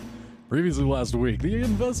Previously last week, the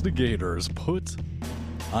investigators put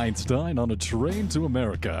Einstein on a train to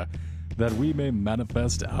America that we may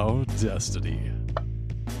manifest our destiny.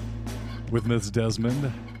 With Miss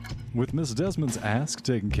Desmond's ask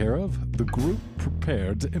taken care of, the group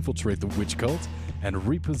prepared to infiltrate the witch cult and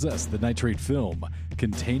repossess the nitrate film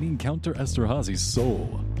containing Counter Esterhazy's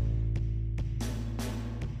soul.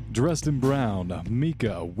 Dressed in brown,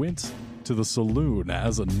 Mika went to the saloon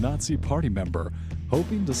as a Nazi party member,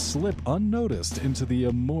 hoping to slip unnoticed into the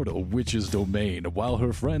immortal witch's domain while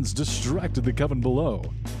her friends distracted the coven below.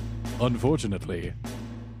 Unfortunately,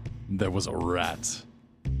 there was a rat.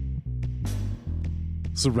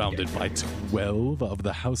 Surrounded by 12 of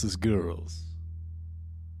the house's girls.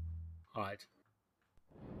 Alright.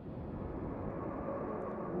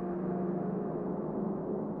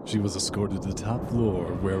 She was escorted to the top floor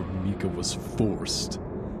where Mika was forced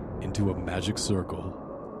into a magic circle.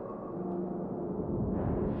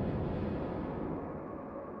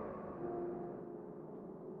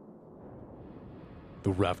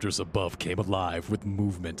 The rafters above came alive with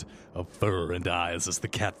movement of fur and eyes as the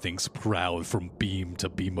cat things prowled from beam to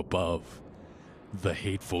beam above. The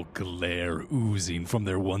hateful glare oozing from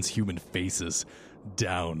their once human faces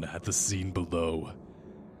down at the scene below.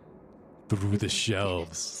 Through the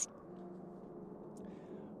shelves,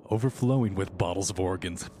 overflowing with bottles of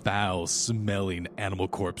organs, foul-smelling animal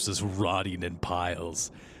corpses rotting in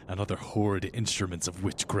piles, and other horrid instruments of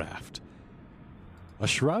witchcraft. A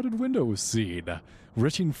shrouded window was seen.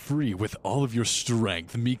 Reaching free with all of your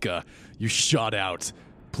strength, Mika, you shot out,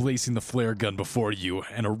 placing the flare gun before you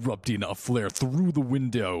and erupting a flare through the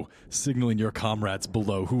window, signaling your comrades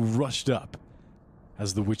below who rushed up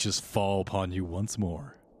as the witches fall upon you once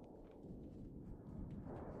more.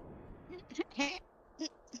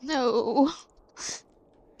 No.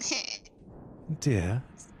 Dear,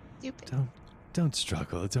 Stupid. don't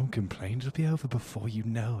struggle, don't complain, it'll be over before you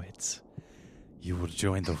know it. You will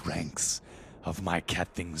join the ranks of my cat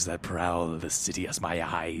things that prowl the city as my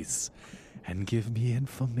eyes, and give me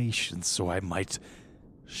information so I might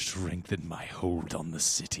strengthen my hold on the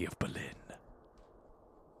city of Berlin.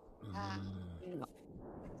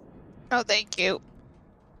 Oh, thank you.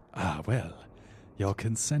 Ah, well, your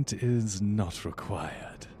consent is not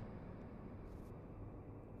required.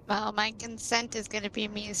 Well, my consent is going to be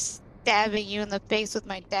me stabbing you in the face with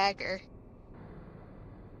my dagger.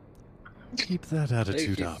 Keep that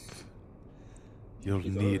attitude up. You'll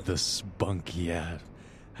need the spunky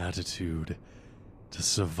attitude to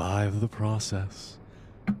survive the process.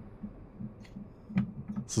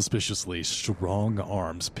 Suspiciously strong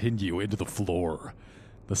arms pin you into the floor.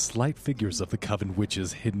 The slight figures of the coven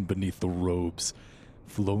witches hidden beneath the robes,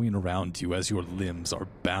 flowing around you as your limbs are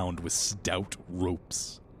bound with stout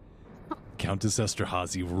ropes. Countess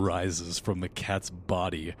Esterhazy rises from the cat's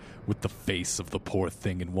body with the face of the poor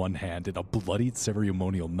thing in one hand and a bloodied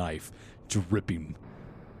ceremonial knife dripping.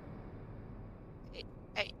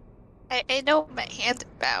 I know my hands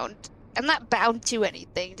are bound. I'm not bound to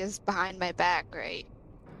anything, just behind my back, right?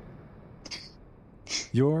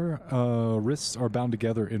 Your wrists are bound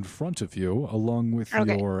together in front of you, along with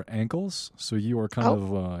your ankles. So you are kind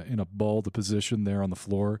of in a balled position there on the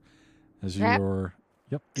floor, as you're.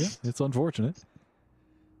 Yep, yeah, it's unfortunate.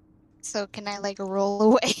 So can I roll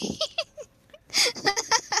away?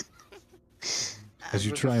 As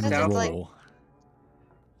you try and roll,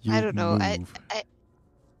 you I don't know. move.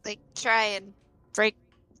 I try and break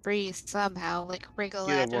free somehow, wriggle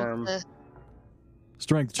Get a out worm. of the.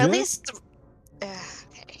 Strength check. At least.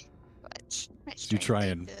 Okay. But my You strength try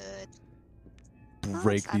ain't and good.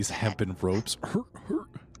 break it's not these bad. hempen ropes. Hurt.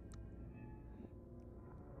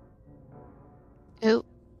 Ooh.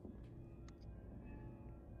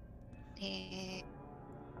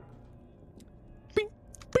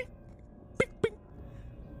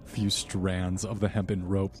 Few strands of the hempen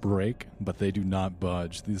rope break, but they do not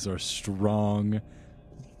budge. These are strong,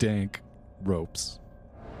 dank ropes.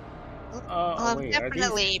 I'm wait,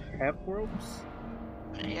 definitely. are these hemp ropes?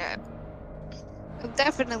 Yeah. I'm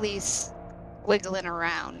definitely wiggling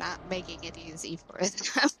around, not making it easy for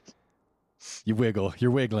them. You wiggle,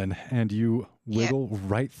 you're wiggling, and you wiggle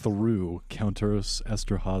right through Countess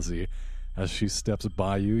Esterhazy. As she steps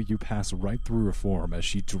by you, you pass right through her form as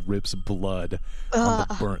she drips blood on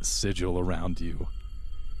the burnt sigil around you.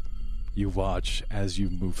 You watch as you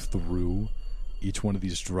move through. Each one of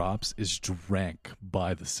these drops is drank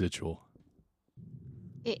by the sigil.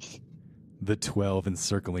 The 12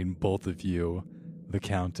 encircling both of you, the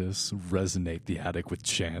Countess, resonate the attic with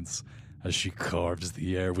chants as she carves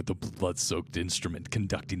the air with the blood-soaked instrument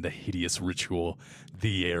conducting the hideous ritual.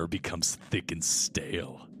 The air becomes thick and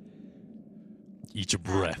stale. Each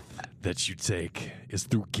breath that you take is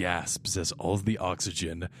through gasps as all of the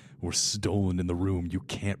oxygen were stolen in the room. You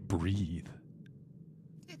can't breathe.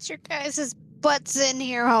 Get your guys' butts in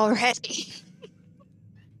here already.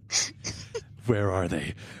 Where are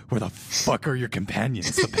they? Where the fuck are your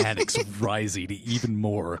companions? The panic's rising even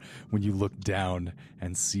more when you look down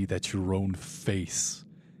and see that your own face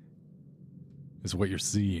is what you're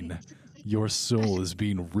seeing. Your soul is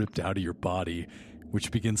being ripped out of your body,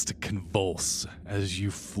 which begins to convulse as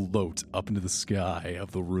you float up into the sky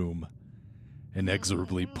of the room,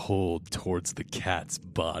 inexorably pulled towards the cat's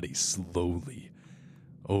body slowly.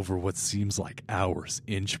 Over what seems like hours,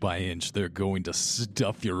 inch by inch, they're going to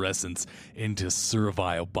stuff your essence into a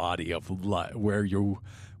servile body of where you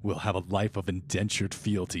will have a life of indentured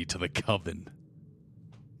fealty to the coven.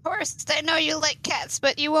 Horst, I know you like cats,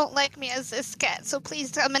 but you won't like me as this cat, so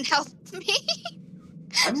please come and help me.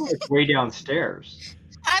 I'm like way downstairs.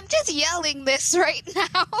 I'm just yelling this right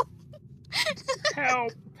now.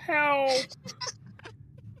 Help! Help!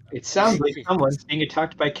 It sounds like someone's being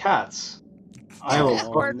attacked by cats. I will.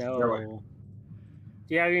 Oh, no.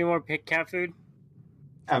 Do you have any more cat food?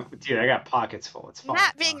 Dude, I got pockets full. It's fine.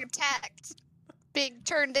 Not being attacked. Being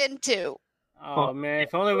turned into. Oh, man,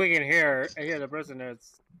 if only we can hear the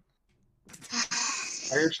prisoners.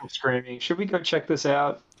 I heard some screaming. Should we go check this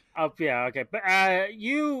out? Oh, yeah, okay. But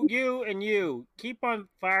you, keep on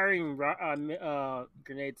firing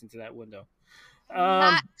grenades into that window.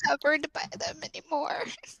 Not covered by them anymore.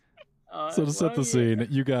 So to set the scene,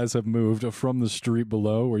 you guys have moved from the street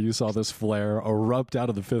below where you saw this flare erupt out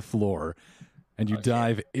of the 5th floor, and you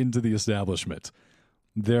dive into the establishment.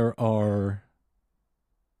 There are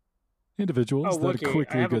individuals that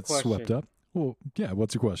quickly get swept up. Well, yeah,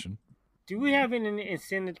 what's your question? Do we have any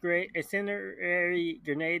incendiary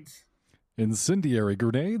grenades? Incendiary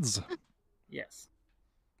grenades? Yes.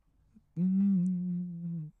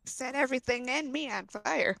 Set everything and me on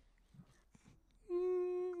fire.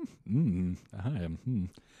 I am.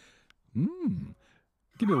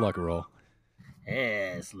 Give me a luck roll.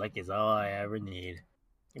 Yes, luck is all I ever need.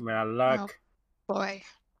 Give me that luck. Oh, boy.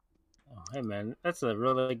 Oh, hey, man, that's a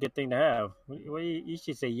really good thing to have. You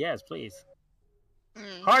should say yes, please.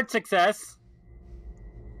 Hard success.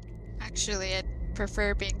 Actually, I'd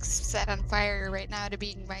prefer being set on fire right now to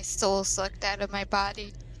being my soul sucked out of my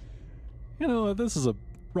body. You know, this is a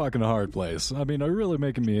rock and a hard place. I mean, you're really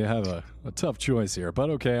making me have a tough choice here, but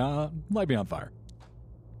okay, light me on fire.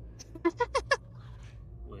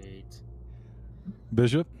 Wait.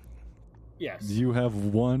 Bishop? Yes. You have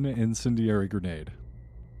one incendiary grenade.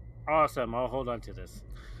 Awesome, I'll hold on to this.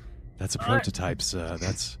 That's a prototype, sir.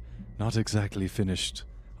 That's not exactly finished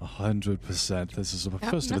 100%. This is a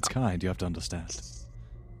first of its kind, you have to understand.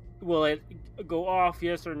 Will it go off,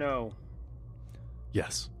 yes or no?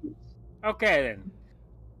 Yes. Okay, then.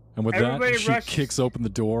 And with that, she kicks open the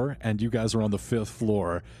door, and you guys are on the 5th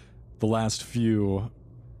floor. The last few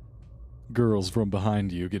girls from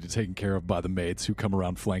behind you get taken care of by the maids who come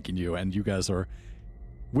around flanking you, and you guys are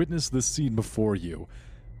witness this scene before you.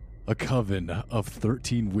 A coven of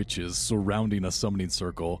 13 witches surrounding a summoning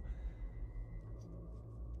circle.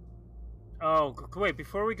 Oh, wait,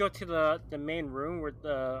 before we go to the main room where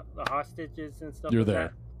the hostages and stuff You're like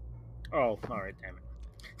there. That? Oh, alright, damn it.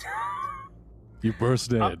 You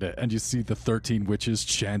burst in, and you see the 13 witches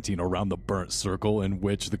chanting around the burnt circle in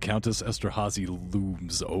which the Countess Esterhazy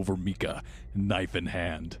looms over Mika, knife in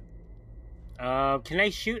hand. Can I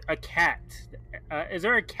shoot a cat? Is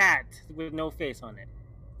there a cat with no face on it?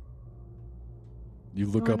 You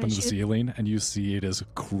look up into the ceiling, and you see it is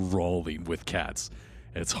crawling with cats.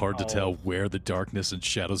 It's hard to tell where the darkness and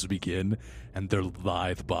shadows begin, and their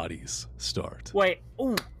lithe bodies start. Wait,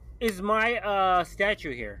 ooh, is my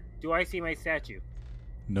statue here? Do I see my statue?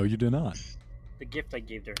 No, you do not. The gift I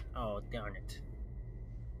gave her. Oh, darn it.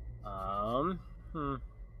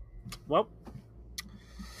 Well,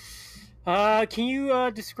 can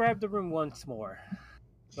you describe the room once more,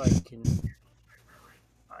 so I can?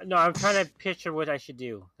 No, I'm trying to picture what I should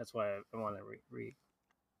do. That's why I want to read.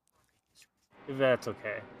 If that's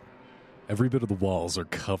okay. Every bit of the walls are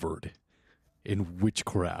covered in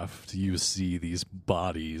witchcraft. You see these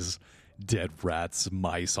bodies, dead rats,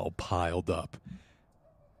 mice all piled up.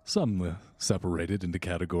 Some separated into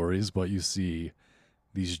categories, but you see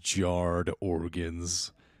these jarred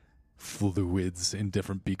organs, fluids in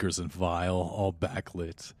different beakers and vial, all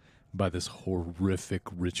backlit by this horrific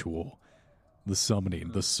ritual. The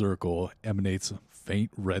summoning, the circle, emanates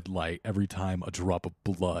faint red light every time a drop of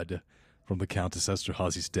blood from the Countess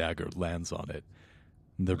Esterhazy's dagger lands on it.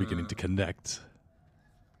 And they're beginning to connect.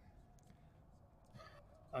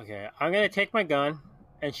 Okay, I'm gonna take my gun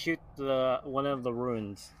and shoot one of the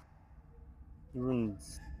runes.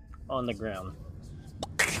 runes on the ground.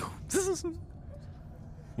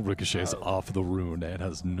 Ricochets Oh. off the rune and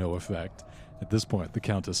has no effect. At this point, the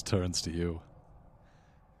Countess turns to you.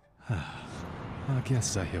 Our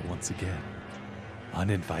guests are here once again.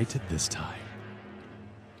 Uninvited this time.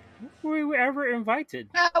 Were we ever invited?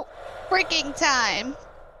 Oh, freaking time.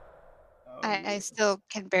 Oh, I still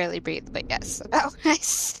can barely breathe, but yes, about what I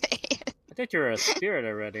say. I thought you were a spirit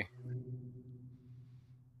already.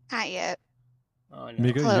 Not yet. Oh no.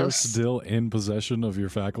 Mika, you're Close. still in possession of your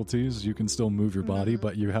faculties. You can still move your body, Mhm.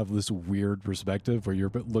 but you have this weird perspective where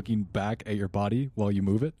you're looking back at your body while you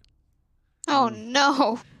move it. Oh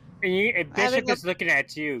no. And Having Bishop a is looking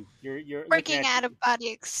at you. You're looking Freaking at out of body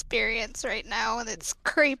experience right now, and it's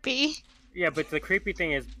creepy. Yeah, but the creepy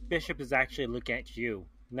thing is Bishop is actually looking at you.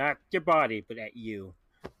 Not your body, but at you.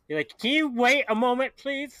 You're like, can you wait a moment,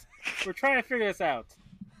 please? We're trying to figure this out.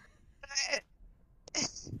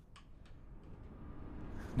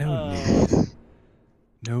 No Uh, need.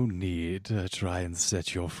 No need to try and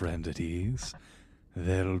set your friend at ease.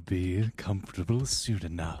 They'll be comfortable soon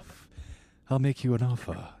enough. I'll make you an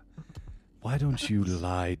offer. Why don't you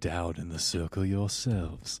lie down in the circle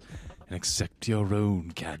yourselves and accept your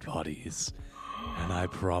own cat bodies? And I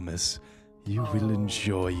promise you will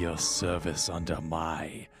enjoy your service under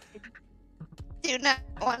my... Do not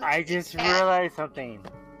want I to just cat. realized something.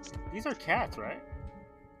 These are cats, right?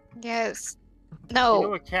 Yes. You know No.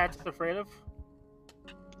 what cats are afraid of?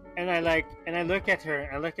 And I look at her,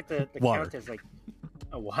 and I look at the Water. countess like,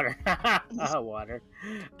 water. Water.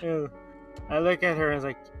 Ew. I look at her and I was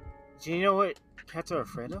like, do you know what cats are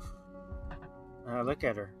afraid of? And I look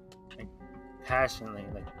at her, like, passionately,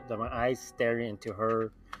 like, my eyes staring into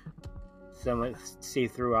her, some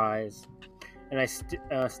see-through eyes. And I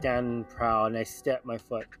stand proud, and I step my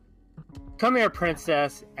foot. Come here,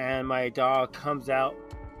 princess. And my dog comes out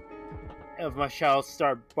of my shell,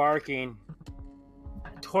 start barking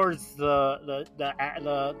towards the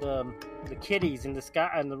kitties in the sky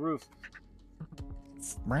on the roof.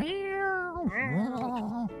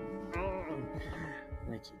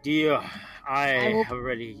 Like, dear, I will-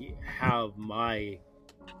 already have my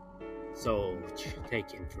soul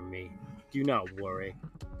taken from me. Do not worry.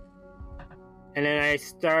 And then I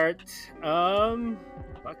start,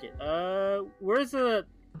 fuck it. Where does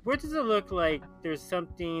it look like there's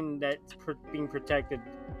something that's being protected?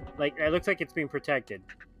 Like, it looks like it's being protected.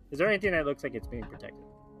 Is there anything that looks like it's being protected?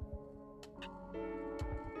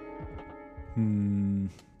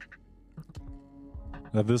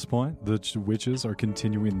 At this point, the witches are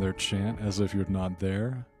continuing their chant as if you're not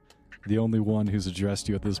there. The only one who's addressed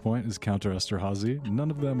you at this point is Counter Esterhazy.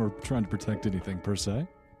 None of them are trying to protect anything per se.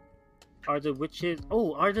 Are the witches?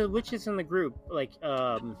 Oh, are the witches in the group? Like,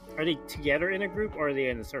 are they together in a group, or are they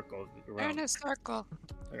in a circle? They're in a circle.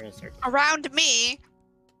 They're in a circle. Around me.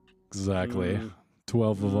 Exactly. Mm.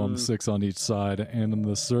 12 of them, Mm. 6 on each side, and in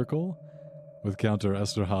the circle, with Counter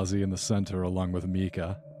Esterhazy in the center along with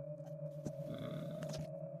Mika.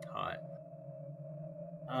 Hot.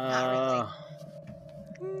 Not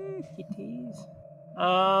Kitties.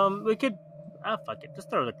 We could. Ah, fuck it. Just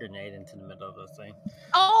throw a grenade into the middle of this thing.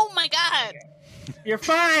 Oh my god! You're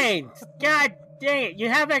fine. God dang it! You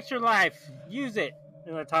have extra life. Use it.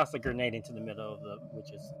 And I toss a grenade into the middle of the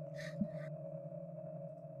witches.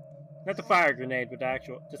 Not the fire grenade, but the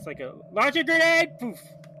actual, just like a launch a grenade. Poof.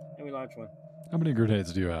 And we launch one. How many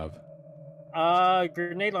grenades do you have?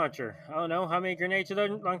 Grenade launcher. I don't know how many grenade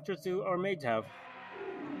launchers do our maids have.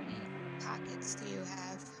 How many pockets do you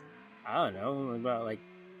have? I don't know, about like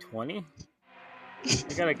 20.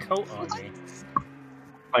 I got a coat on me.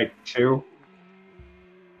 Like 2.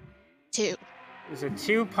 2. There's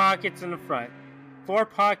 2 pockets in the front, 4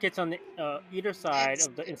 pockets on the either side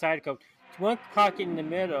of the inside the coat, 1 pocket in the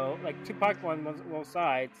middle, like 2 pockets on both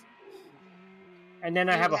sides, and then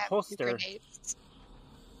I have a holster,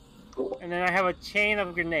 and then I have a chain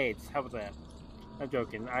of grenades. How about that? I'm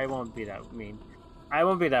joking. I won't be that mean. I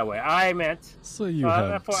won't be that way. I meant So you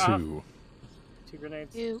Uh, have for- 2. 2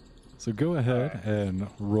 grenades. 2. So go ahead Alright. and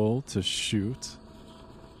roll to shoot.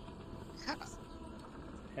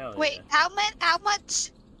 Hell Wait, yeah. how much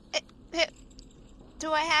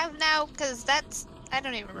do I have now? Because that's, I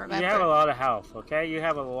don't even remember. You have a lot of health, okay? You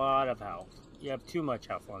have a lot of health. You have too much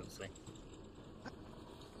health, honestly.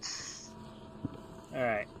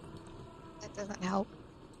 Alright. That doesn't help.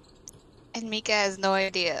 And Mika has no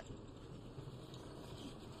idea.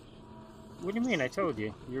 What do you mean? I told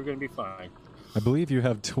you. You're gonna be fine. I believe you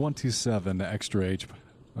have 27 extra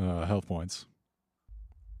health points.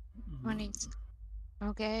 20.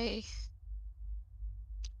 Okay.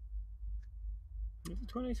 Is it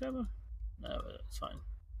 27? No, it's fine.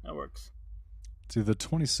 That works. It's either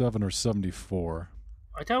 27 or 74.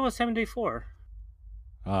 I thought it was 74.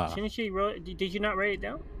 Ah, Shouldn't she wrote? Did you not write it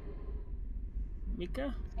down,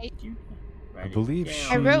 Mika? Did you I write it believe down?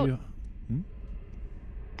 she... I wrote-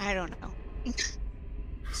 I don't know.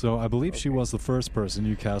 So I believe she was the first person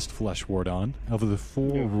you cast Flesh Ward on. Of the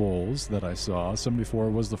 4 Yeah. rolls that I saw, 74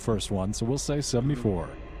 was the first one, so we'll say 74.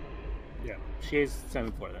 Yeah, she is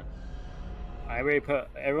 74 then. I already put.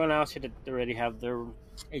 Everyone else should already have their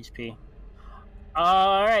HP.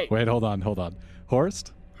 All right. Wait, hold on.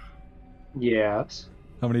 Horst, Yes.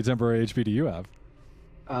 how many temporary HP do you have?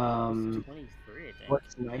 23, I think.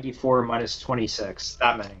 What's 94 minus 26?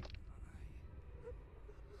 That many.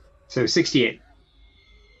 So 68.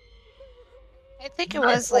 I think it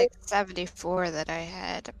was like 74 that I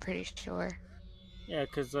had. I'm pretty sure. Yeah,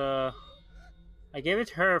 because I gave it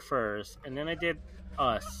to her first, and then I did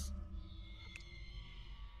us.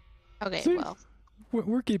 Okay, See? well,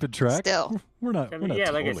 We're keeping track. Still. We're not. Seven- We're not yeah,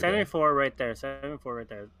 like totally a 74 right there. 74 right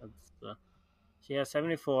there. That's, she has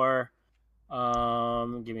 74.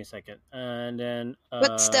 Give me a second, and then.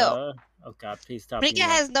 But still. Oh God! Please stop. Mika doing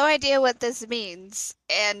that. has no idea what this means,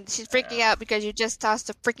 and she's freaking out because you just tossed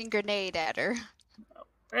a freaking grenade at her.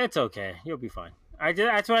 It's okay. You'll be fine.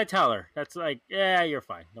 That's what I tell her. That's like, yeah, you're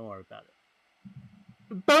fine. Don't worry about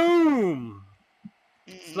it. Boom!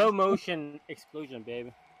 Slow motion explosion,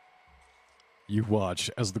 baby. You watch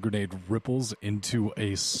as the grenade ripples into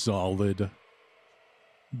a solid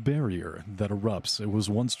barrier that erupts. It was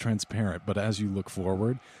once transparent, but as you look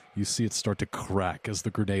forward, you see it start to crack as the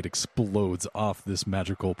grenade explodes off this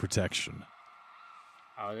magical protection.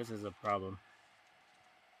 Oh, this is a problem.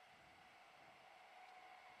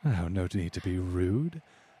 Oh, no need to be rude.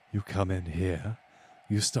 You come in here,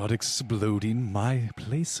 you start exploding my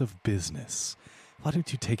place of business. Why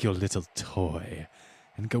don't you take your little toy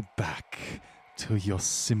and go back to your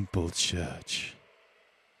simple church?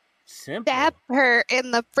 Simple. Stab her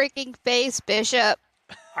in the freaking face, Bishop.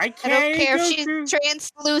 I I can't don't care if go she's through-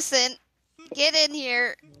 translucent. Get in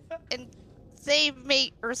here and save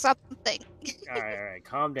me or something. all right.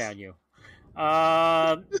 Calm down, you.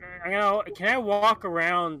 I'm gonna. Can I walk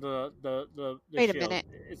around the Wait a shield? minute.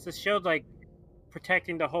 It's the shield like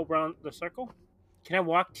protecting the whole round the circle. Can I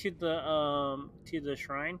walk to the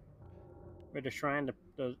shrine? Where the shrine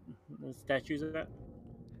the statues are at?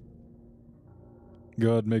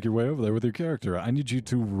 Go ahead and make your way over there with your character. I need you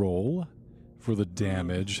to roll for the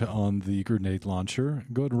damage on the grenade launcher.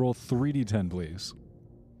 Go ahead and roll 3d10, please.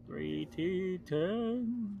 3, 2,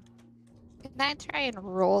 10, Can I try and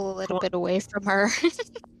roll a little bit away from her?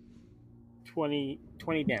 20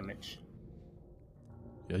 damage.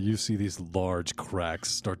 Yeah, you see these large cracks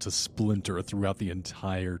start to splinter throughout the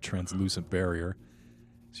entire translucent barrier.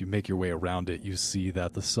 As you make your way around it, you see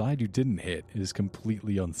that the side you didn't hit is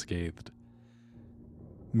completely unscathed.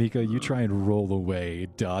 Mika, you try and roll away,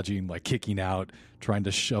 dodging, like kicking out, trying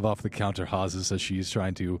to shove off the counter houses as she's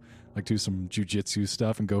trying to like do some jujitsu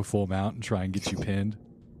stuff and go full mount and try and get you pinned.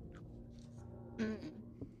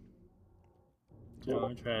 So I'm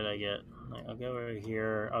gonna try to get. Like, I'll go over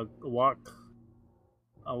here. I'll walk.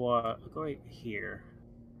 I'll go right here.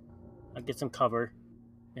 I'll get some cover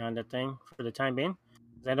behind that thing for the time being.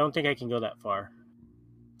 'Cause I don't think I can go that far.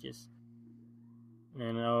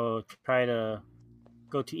 And I'll try to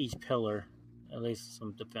go to each pillar, at least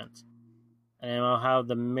some defense. And I'll have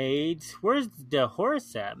the maids. Where's the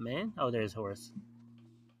horse at, man? Oh, there's horse.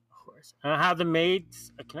 I'll have the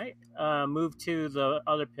maids. Can I move to the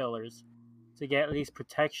other pillars to get at least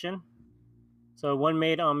protection? So one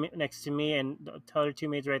maid on next to me, and the other 2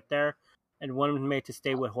 maids right there, and one maid to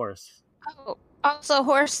stay with horse. Oh, also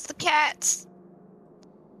horse the cats.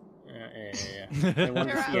 Yeah. And one-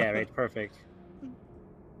 yeah, right, perfect.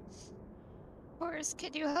 Horse,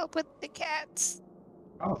 can you help with the cats?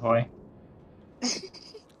 Oh boy.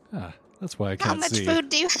 Ah, that's why I How can't much see. food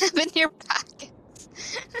do you have in your pockets?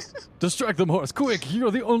 Distract them, horse, quick! You're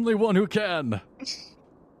the only one who can!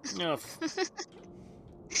 No,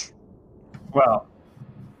 Well,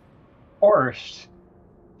 Horst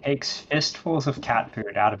takes fistfuls of cat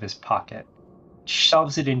food out of his pocket,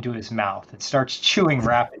 shoves it into his mouth, and starts chewing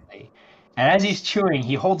rapidly. And as he's chewing,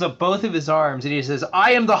 he holds up both of his arms and he says,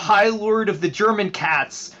 "I am the High Lord of the German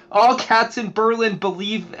cats. All cats in Berlin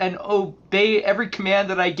believe and obey every command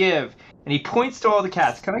that I give." And he points to all the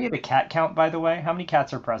cats. Can I get a cat count, by the way? How many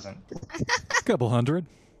cats are present? Couple hundred.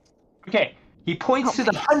 Okay, he points to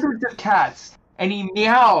the hundreds of cats, and he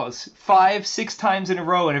meows 5-6 times in a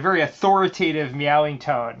row in a very authoritative meowing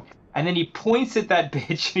tone. And then he points at that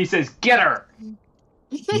bitch and he says, "Get her!"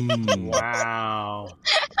 Mm, wow.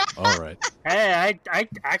 all right. Hey, I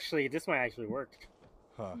actually, this might actually work.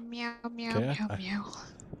 Meow, meow, Okay, meow, meow.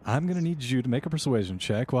 I'm gonna need you to make a persuasion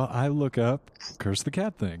check while I look up Curse the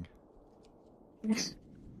Cat thing.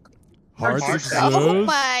 Hard Hard success. Oh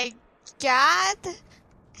my god!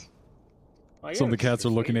 Oh, Some of you're the cats are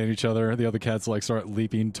looking sweet. at each other. The other cats like start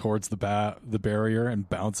leaping towards the barrier and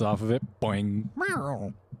bounce off of it. Boing.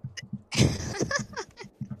 Meow. Hey,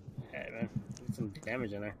 man. Get some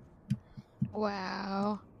damage in there.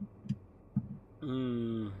 Wow.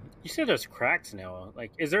 You said there's cracks now.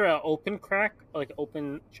 Like, is there an open crack? Like,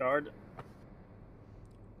 open shard?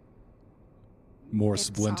 More It's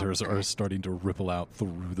splinters all are cracked. starting to ripple out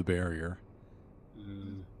through the barrier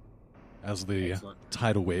as the Excellent.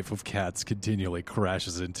 tidal wave of cats continually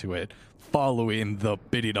crashes into it, following the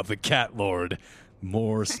bidding of the cat lord.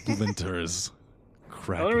 More splinters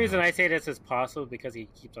crack. The only reason I say this is possible because he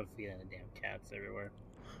keeps on feeding the damn cats everywhere.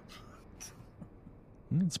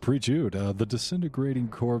 It's pre-chewed. The disintegrating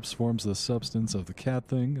corpse forms the substance of the cat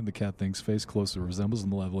thing, and the cat thing's face closely resembles the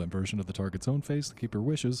malevolent version of the target's own face. The keeper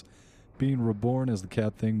wishes. Being reborn as the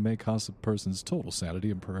cat thing may cost a person's total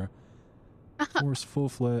sanity and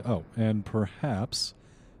perhaps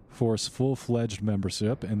force full-fledged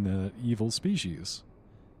membership in the evil species.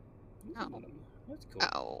 Oh. That's cool.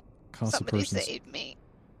 Oh. Oh, Cost a Somebody person's save me.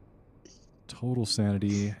 total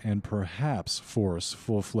sanity and perhaps force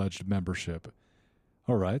full-fledged membership.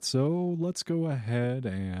 All right, so let's go ahead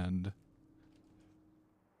and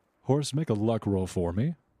Horse, make a luck roll for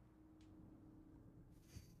me.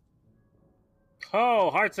 Oh,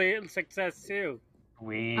 hard success too.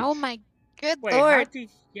 We Oh my good Wait, how lord. do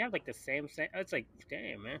you have like the same? It's like,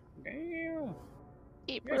 damn, man, damn.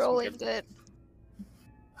 Keep Yes, rolling good. good.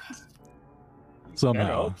 I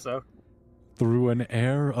Somehow, hope so. through an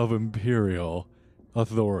air of imperial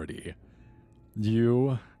authority,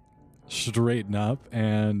 you straighten up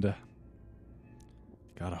and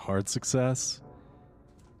got a hard success.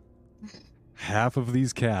 Half of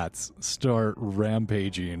these cats start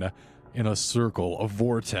rampaging in a circle, a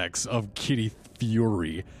vortex of kitty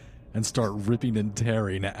fury, and start ripping and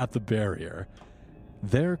tearing at the barrier.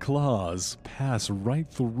 Their claws pass right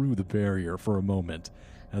through the barrier for a moment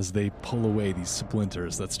as they pull away these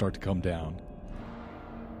splinters that start to come down.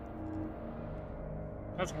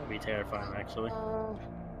 That's gonna be terrifying, actually.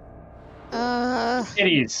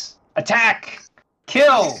 kitties attack,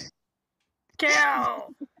 kill.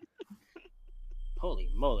 Kill! Holy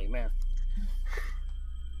moly, man!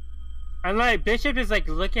 And like Bishop is like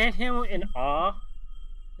looking at him in awe.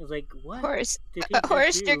 He's like, "What Horse, did he just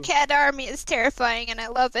horse, your do?" cat army is terrifying, and I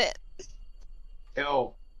love it.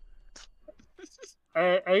 Kill.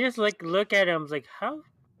 I just like look at him like, how?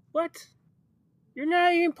 What? You're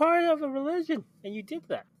not even part of a religion, and you did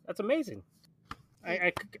that. That's amazing.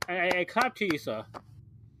 I clap to you, sir.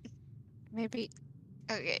 Maybe.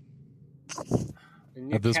 Okay. The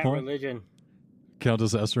new At this cat point? religion.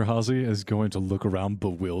 Countess Esterhazy is going to look around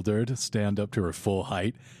bewildered, stand up to her full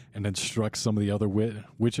height, and instruct some of the other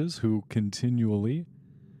witches who continually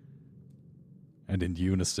and in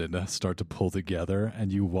unison start to pull together,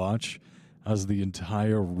 and you watch as the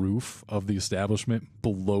entire roof of the establishment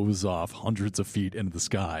blows off hundreds of feet into the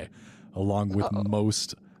sky, along with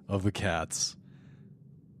most of the cats.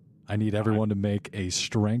 I need everyone to make a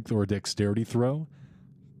strength or dexterity throw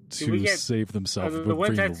Do we to get- save themselves. The ones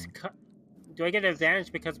from that's do I get an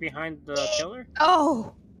advantage because behind the pillar?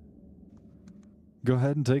 Oh! Go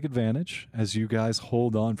ahead and take advantage as you guys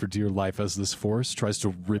hold on for dear life as this force tries to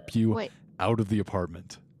rip you Wait, out of the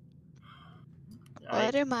apartment.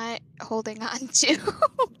 what am I holding on to?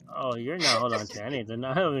 Oh, you're not holding on to anything.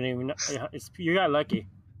 I don't even know. You got lucky.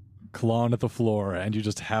 Clawing at the floor, and you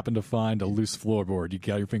just happen to find a loose floorboard you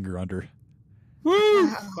got your finger under. Woo!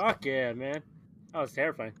 Wow. Fuck yeah, man. That was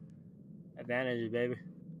terrifying. Advantages, baby.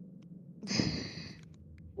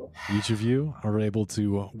 Each of you are able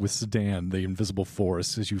to withstand the invisible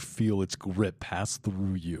force as you feel its grip pass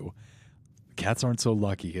through you. Cats aren't so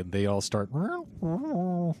lucky, and they all start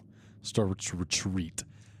to retreat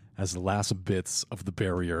as the last bits of the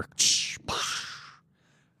barrier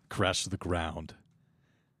crash to the ground.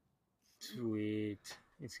 Sweet.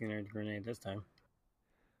 It's gonna grenade this time.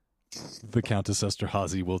 The Countess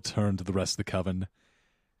Esterhazy will turn to the rest of the coven.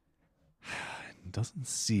 Doesn't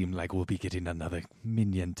seem like we'll be getting another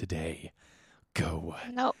minion today. Go.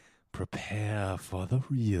 Nope. Prepare for the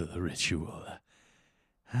real ritual.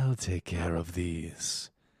 I'll take care of these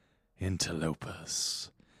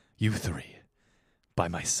interlopers. You three, by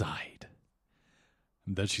my side.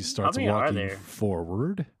 And then she starts many are walking there?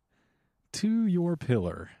 forward to your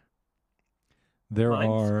pillar. There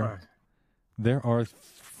are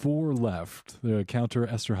 4 left. The Counter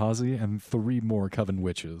Esterhazy and 3 more coven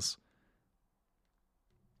witches.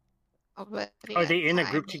 Oh, but Are they in a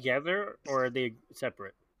group time. together or are they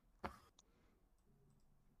separate?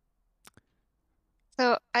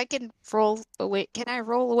 So I can roll away. Can I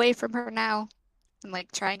roll away from her now? And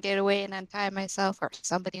like try and get away and untie myself, or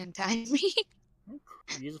somebody untie me?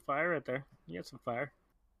 Use a fire right there. You have some fire.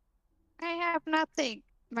 I have nothing.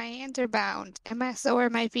 My hands are bound, and so are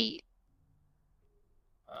my feet.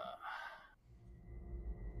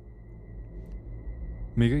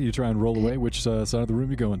 Mika, you try and roll away. Which side of the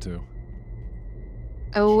room you going to?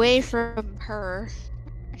 Away from her.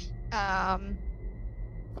 Top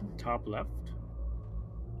left.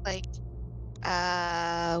 Like,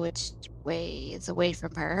 which way is away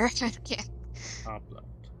from her? I can't. Top left.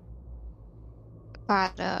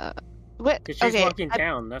 But, what? Because she's Okay, walking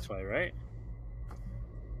down, that's why, right?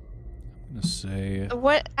 I'm gonna say.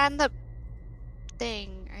 what on the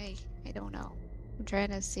thing? I don't know. I'm trying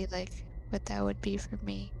to see like what that would be for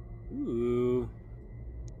me. Ooh.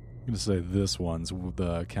 I'm gonna say this one's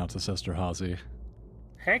the Countess Esterhazy.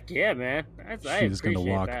 Heck yeah, man. I She's gonna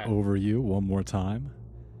appreciate walk that. over you one more time.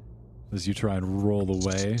 As you try and roll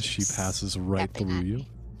away, she passes right Stepping through on you. me.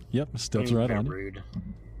 Yep, steps right on you. Rude.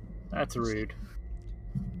 That's rude.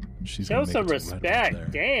 She's Show gonna make some it to right respect.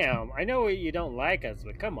 about there. Damn. I know you don't like us,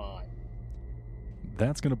 but come on.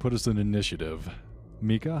 That's gonna put us in initiative.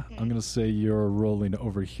 Mika, I'm gonna say you're rolling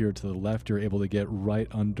over here to the left. You're able to get right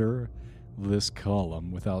under this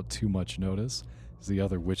column without too much notice, as the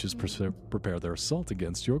other witches prepare their assault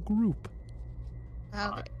against your group.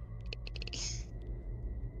 Okay.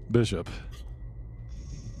 Bishop,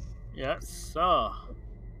 Yes, so.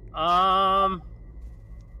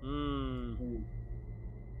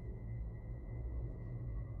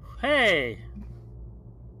 Hey!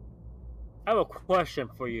 I have a question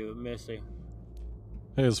for you, Missy.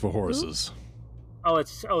 hey, it's for horses. Oh,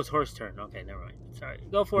 it's horse turn. Okay, never mind. Sorry.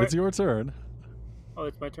 Go for It's it. your turn. Oh,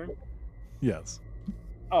 it's my turn? Yes.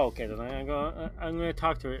 Oh, okay, then I'm gonna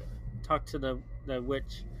talk to the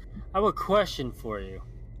witch. I have a question for you.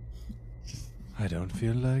 I don't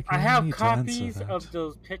feel like I have need to answer copies that. of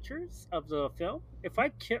those pictures of the film. If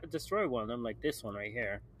I destroy one of them, like this one right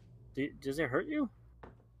here, does it hurt you?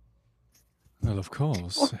 Well, of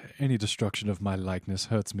course. Any destruction of my likeness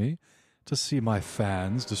hurts me. To see my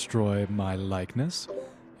fans destroy my likeness, you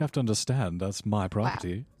have to understand that's my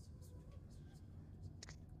property.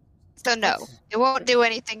 So no, it won't do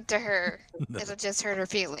anything to her. It'll just hurt her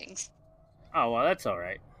feelings. Oh well, that's all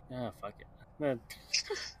right. Ah, fuck it.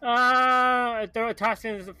 Toss it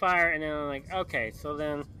into the fire, and then I'm like, okay, so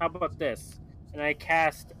then how about this? And I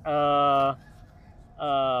cast what's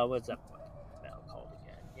that spell called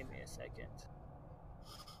again? Give me a second.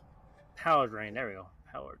 Power drain. There we go.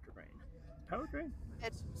 Power drain. Power drain.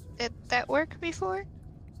 Did that work before?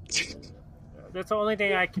 That's the only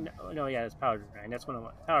thing I can. Oh, no, yeah, it's power drain. That's what I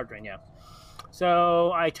want. Power drain. Yeah.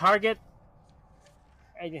 So I target.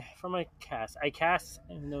 For my cast, I cast,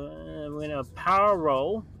 and I'm gonna power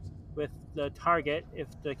roll with the target. If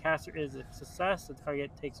the caster is a success, the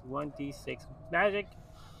target takes 1d6 magic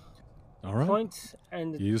All right. points,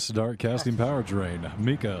 and You start casting Power Drain.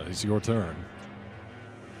 Mika, it's your turn.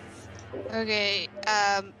 Okay.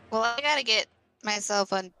 Well, I gotta get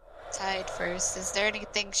myself untied first. Is there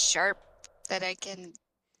anything sharp that I can,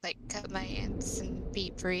 like, cut my hands and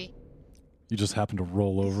be free? You just happen to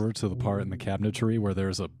roll over to the part in the cabinetry where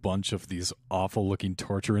there's a bunch of these awful-looking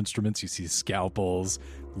torture instruments. You see scalpels,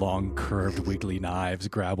 long, curved, wiggly knives.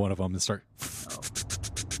 Grab one of them and start...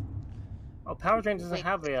 oh, power drain doesn't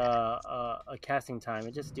have a casting time.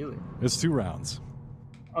 It just do it. It's 2 rounds.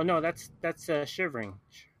 Oh no, that's shivering.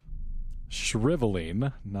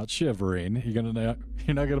 Shriveling, not shivering. You're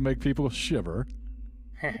not gonna make people shiver.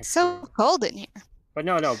 It's so cold in here. But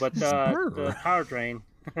no, but the Brr. power drain.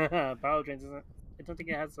 Power drain doesn't. I don't think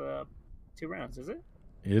it has 2 rounds, is it?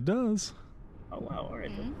 It does. Oh wow! All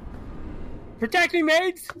right. Mhm. Protect me,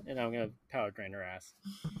 maids! And I'm gonna power drain her ass.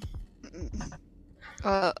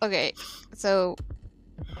 Okay. So,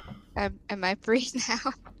 am I free now?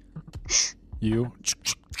 You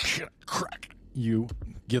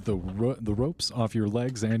get the ropes off your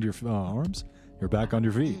legs and your arms. You're back on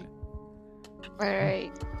your feet. All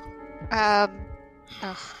right.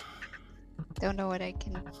 Don't know what I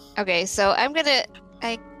can. Okay, so I'm gonna.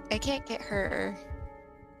 I can't get her.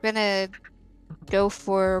 I'm gonna go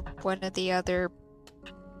for one of the other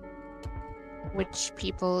witch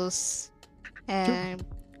peoples, and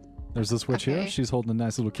There's this witch here. Okay. She's holding a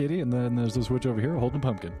nice little kitty, and then there's this witch over here holding a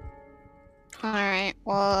pumpkin. all right.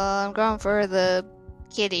 Well, I'm going for the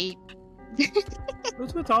kitty.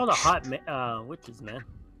 What's with all the hot witches, man?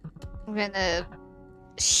 I'm gonna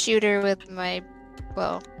shoot her with my.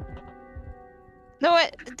 Well, No,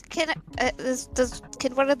 what can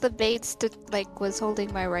one of the mates that was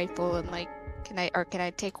holding my rifle and can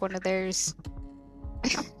I take one of theirs?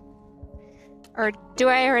 Or do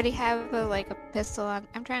I already have a pistol on?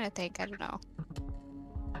 I'm trying to think. I don't know.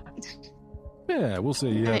 Yeah, we'll say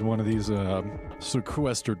you had one of these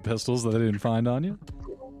sequestered pistols that I didn't find on you.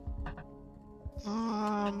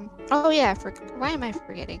 Oh yeah. Why am I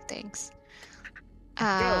forgetting things?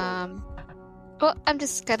 Well, I'm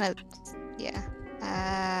just gonna. Yeah.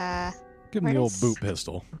 Give him the old boot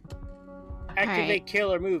pistol. Activate Alright.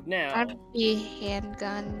 kill or move now. That'd be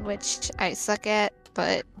handgun, which I suck at,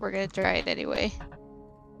 but we're gonna try it anyway.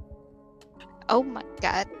 Oh my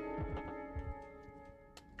god.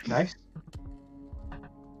 Nice.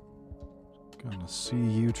 Gonna see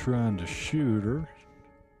you trying to shoot her.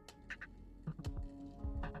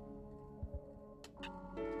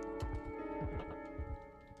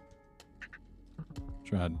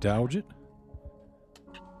 Try to dodge it.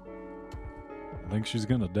 I think she's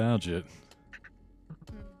gonna dodge it.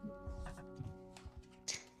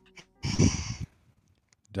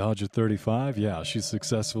 Dodge at 35. Yeah, she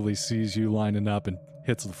successfully sees you lining up and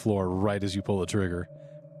hits the floor right as you pull the trigger.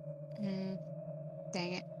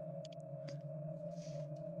 Dang it.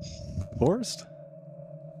 Horst?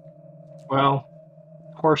 Well,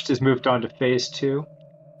 Horst has moved on to phase 2.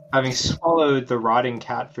 Having swallowed the rotting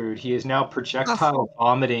cat food, he is now projectile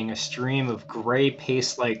vomiting a stream of gray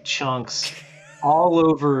paste-like chunks all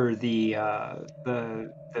over the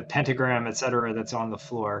pentagram, etc., that's on the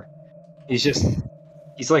floor.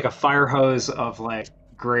 He's like a fire hose of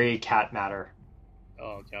gray cat matter.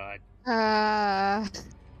 Oh god.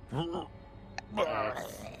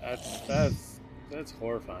 That's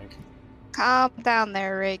horrifying. Calm down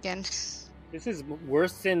there, Reagan. This is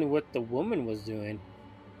worse than what the woman was doing.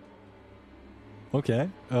 Okay.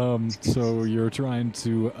 So you're trying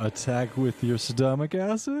to attack with your stomach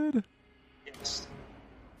acid? Yes.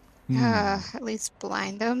 At least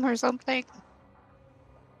blind them or something.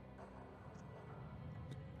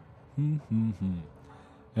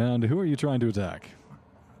 And who are you trying to attack?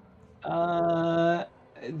 The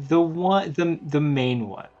main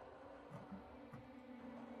one.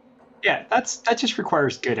 Yeah, that just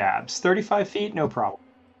requires good abs. 35 feet, no problem.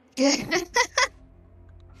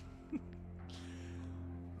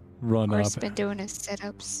 Run Horse up. been doing his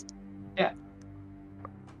sit-ups. Yeah.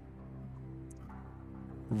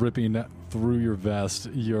 Ripping through your vest,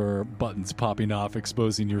 your buttons popping off,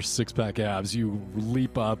 exposing your six-pack abs. You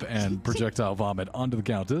leap up and projectile vomit onto the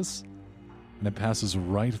Countess, and it passes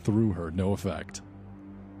right through her, no effect.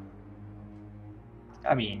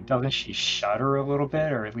 I mean, doesn't she shudder a little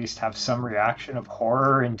bit, or at least have some reaction of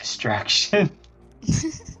horror and distraction?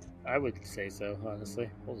 I would say so, honestly.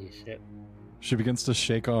 Holy shit. She begins to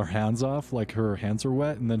shake our hands off, like her hands are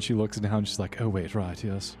wet, and then she looks down and she's like, oh, wait, right,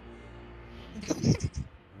 yes.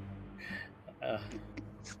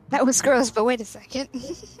 That was gross, but wait a second.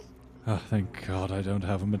 Oh, thank God I don't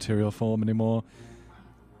have a material form anymore.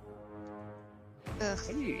 Ugh.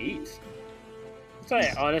 What do you eat? That's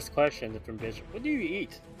an honest question from Bishop. What do you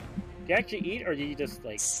eat? Do you actually eat, or do you just,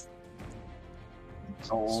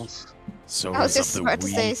 Souls. So I was just about to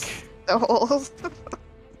say the whole.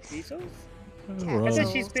 Bezos? Right. I said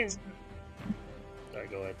she's been... Sorry,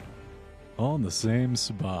 go ahead. On the same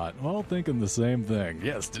spot, all thinking the same thing.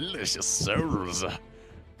 Yes, delicious souls.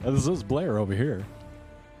 This is Blair over here.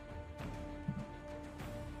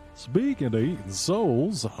 Speaking of eating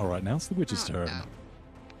souls, all right, now it's the witch's turn.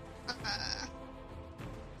 No.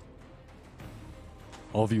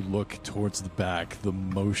 All of you look towards the back. The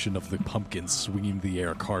motion of the pumpkin swinging in the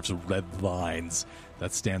air carves red lines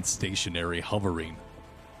that stand stationary, hovering.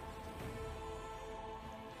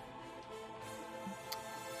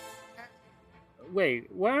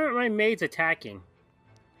 Wait, why aren't my maids attacking?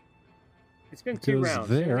 It's been 2 Because rounds.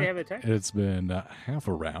 Shouldn't there, they have attacked? it's been half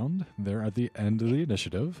a round. They're at the end of the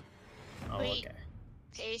initiative. Oh, Wait. okay.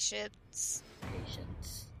 Patience.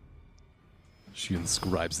 Patience. She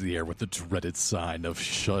inscribes the air with the dreaded sign of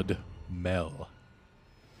Shud Mel,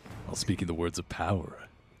 while speaking the words of power.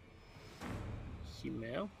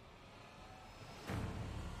 Humel?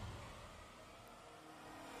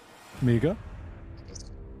 Mika?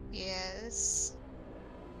 Yes.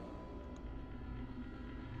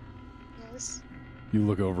 Yes. You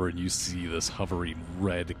look over and you see this hovering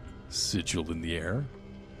red sigil in the air.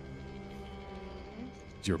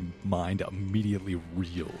 Your mind immediately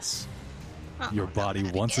reels. Your body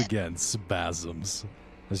once again spasms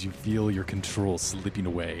as you feel your control slipping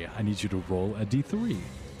away. I need you to roll a d3.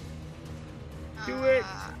 Do it!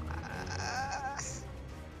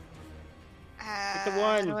 Get the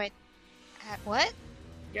one. What?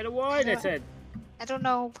 Get a 1, I said. I don't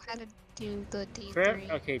know how to do the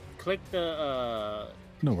D3. Okay, click the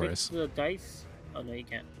No click worries. the dice. Oh no, you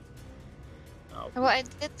can't. Oh, Well, I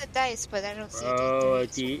did the dice, but I don't see oh, a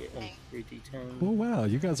D3. D, so- 3d10. Oh wow,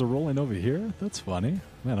 you guys are rolling over here? That's funny.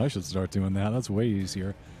 Man, I should start doing that. That's way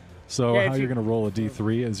easier. So Yeah, how if you're you- going to roll a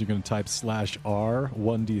d3 is you're going to type /R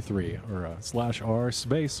 1d3 or /R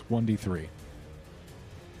space 1d3.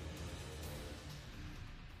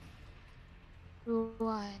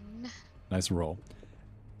 1. Nice roll.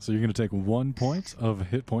 So you're going to take 1 point of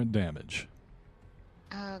hit point damage.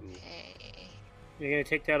 Okay. You're gonna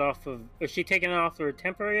take that off of. Is she taking it off her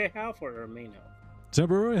temporary health or her main health?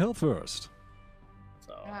 Temporary health first.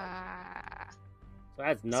 So, Ah. so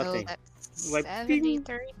that's nothing. So that's Like,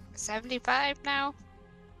 73, 75 now.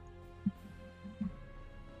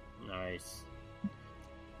 Nice.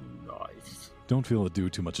 Nice. Don't feel it do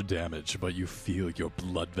too much damage, but you feel your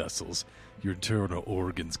blood vessels, your internal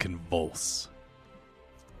organs convulse.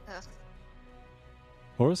 Ugh.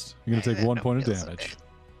 Horst, you're going to take That 1 don't point of feel so damage. good.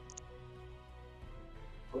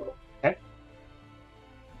 Okay.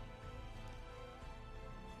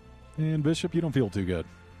 And Bishop, you don't feel too good.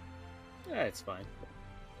 Yeah, it's fine.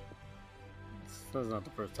 That's not the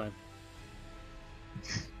first time.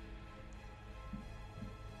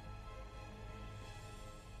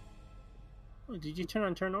 Oh, did you turn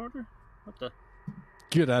on turn order? What the?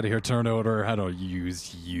 Get out of here, turn order. I don't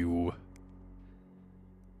use you.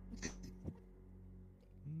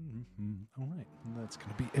 All right, that's going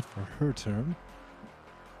to be it for her turn.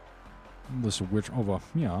 This witch over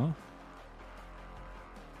here.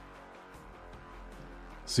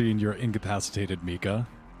 Seeing you're incapacitated, Mika,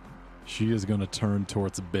 she is going to turn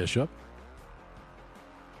towards Bishop.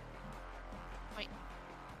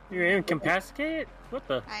 You're incapacitated? What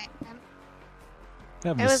the?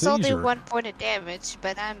 Having It a was only seizure. 1 point of damage,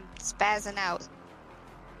 but I'm spazzing out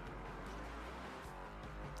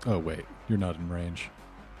Oh, wait, you're not in range.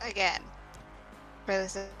 again for the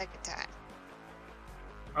second time.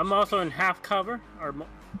 I'm also in half cover or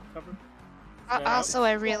cover. Yeah. Also,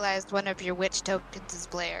 I realized one of your witch tokens is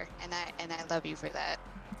Blair, and I love you for that.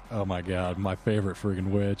 Oh my god, my favorite friggin'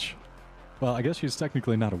 witch. Well, I guess she's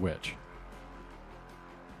technically not a witch.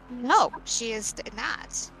 No, she is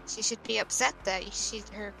not. She should be upset that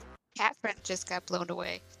her cat friend just got blown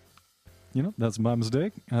away. You know, that's my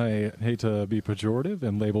mistake. I hate to be pejorative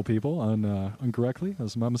and label people incorrectly.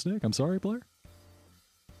 That's my mistake. I'm sorry, Blair.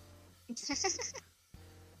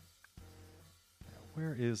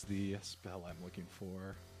 Where is the spell I'm looking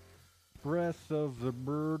for? Breath of the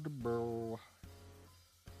bird bow.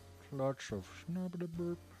 Clutch of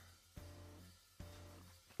snubberburp.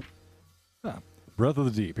 Ah, Breath of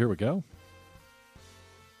the Deep. Here we go.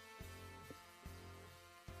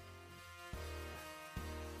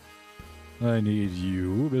 I need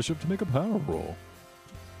you, Bishop, to make a power roll.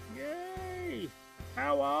 Yay!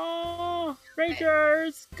 Power!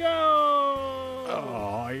 Rangers, go!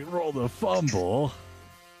 Oh, you rolled a fumble.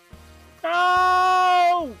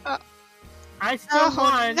 No! I still Oh,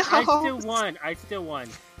 won. no. I still won. I still won.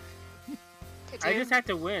 Could I you- just had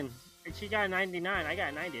to win. And she got a 99. I got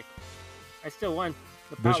a 90. I still won.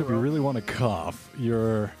 The power Bishop, you roll. really want to cough.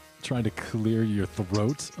 You're trying to clear your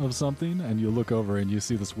throat of something, and you look over and you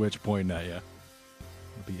see this witch pointing at you.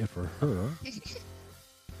 That'll be it for her.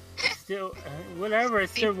 Still, whatever. I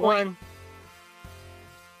still point. won.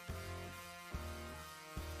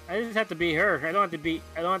 I just have to beat her. I don't have to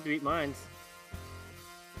beat mines.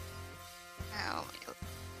 Oh,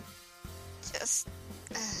 just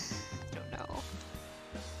I don't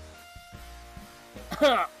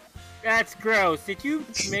know. That's gross. Did you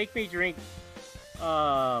make me drink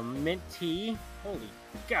mint tea? Holy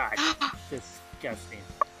God. Disgusting.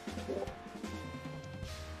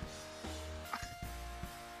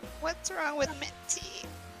 What's wrong with mint tea?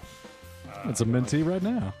 It's a mint tea right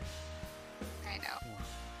now. I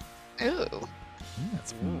know. Ooh.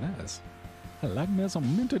 That's nice. I like me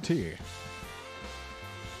some mint tea.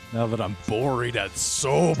 Now that I'm bored and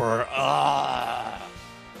sober,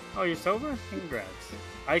 Oh, you're sober? Congrats.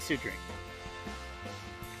 Ice your drink.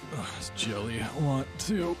 Does Jelly want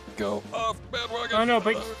to go off bandwagon? Oh no,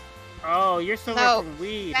 but you're sober No, from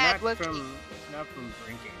weed, bad not Wookiee. from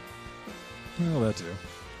drinking. Well, that too.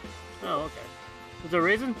 Oh, okay. Was there a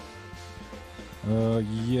reason?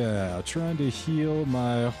 Yeah, trying to heal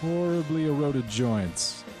my horribly eroded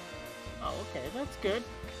joints. Oh, okay, that's good.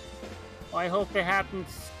 Well, I hope it happens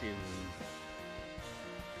soon.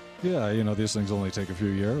 Yeah, you know, these things only take a few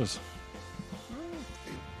years.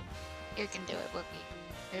 You can do it,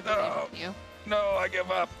 Wookie. I believe in you. No, I give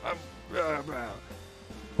up.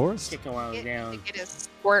 Horse? Kicking while Get, down. get a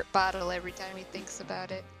squirt bottle every time he thinks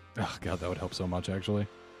about it. Oh, God, that would help so much, actually.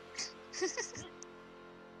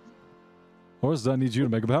 Horse, I need you to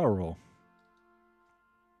make a power roll.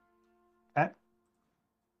 Okay.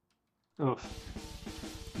 Oof.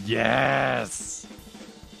 Yes!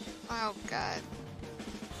 Oh god.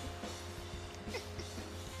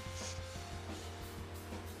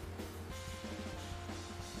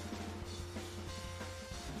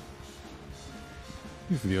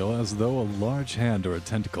 You feel as though a large hand or a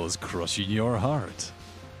tentacle is crushing your heart.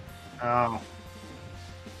 Oh.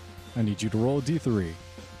 I need you to roll a d3.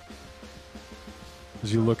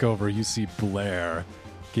 As you look over, you see Blair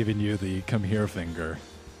giving you the come here finger.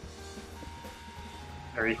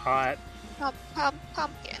 Very Hot.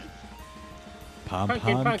 Pumpkin. Pom Pumpkin,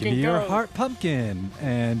 pom, pumpkin, give me your go. heart pumpkin.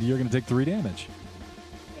 And you're going to take 3 damage.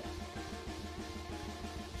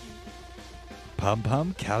 Pom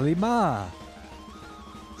pom kalima.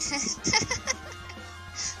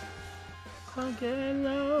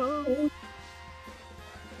 Hello.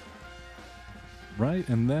 Right,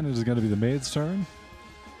 and then it is going to be the maid's turn.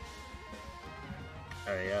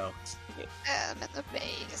 There you go. In the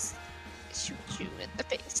face. Shoot you in the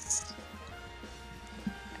face.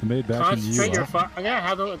 The maid backing you Concentrate your up. fire. I'm gonna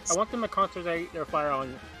have them. I want them to concentrate their fire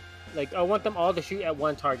on. Like, I want them all to shoot at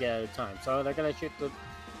one target at a time. So they're gonna shoot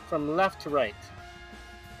from left to right,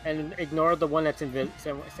 and ignore the one that's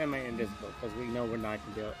semi-invisible, because we know they're not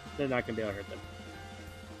gonna be able to hurt them.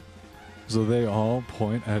 So they all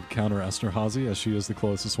point at counter Esterhazy as she is the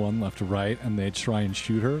closest one, left to right, and they try and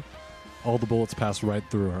shoot her. All the bullets pass right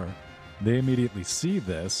through her. They immediately see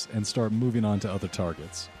this and start moving on to other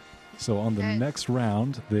targets. So on the Okay. next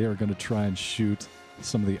round, they are going to try and shoot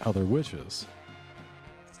some of the other witches.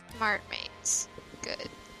 Smart mates. Good.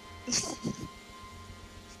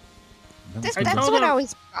 And This, I that's told what them-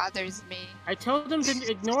 always bothers me. I told them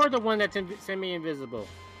to ignore the one that's semi-invisible.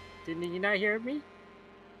 Didn't you not hear me?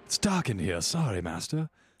 It's dark in here. Sorry, master.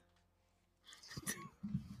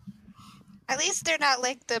 At least they're not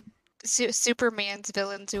like the Superman's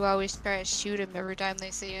villains who always try to shoot him every time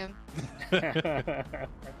they see him.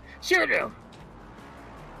 Shoot him!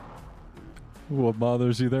 What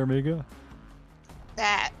bothers you there, Mika?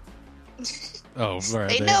 That. Oh, right.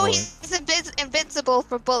 They know all- he's invincible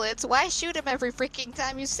for bullets. Why shoot him every freaking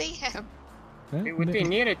time you see him? Eh, What they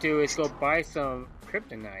need to do is go buy some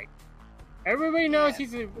kryptonite. Everybody knows Yeah.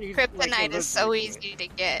 he's Kryptonite like, is so allergic to it. easy to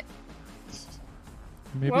get.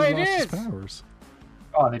 Maybe Well, he it lost his is. powers.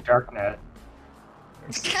 Oh, the darknet.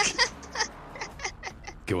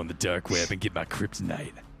 Go on the dark web and get my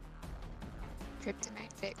kryptonite.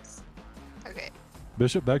 Kryptonite fix. Okay.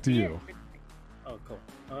 Bishop, back to you. Oh, cool.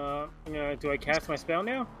 Do I cast my spell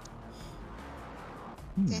now?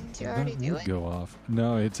 Didn't you that already do would it? Go off.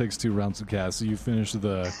 No, it takes 2 rounds to cast. So you finish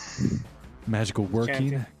the magical working,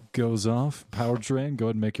 Chanting. goes off, power drain. Go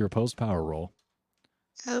ahead and make your opposed power roll.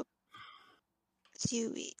 Oh.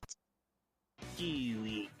 Sweet.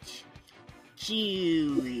 Chewy.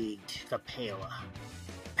 The power.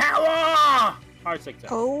 Power! Hard 6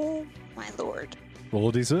 Oh my lord. Roll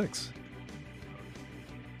a d6.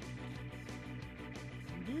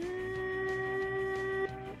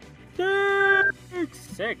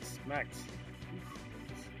 Six max.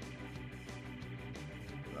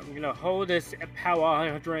 I'm gonna hold this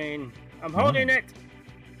power drain. I'm holding it.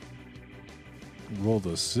 Rolled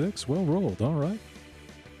a 6. Well rolled. All right.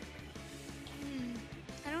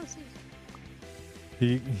 I don't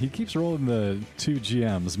see. He keeps rolling the 2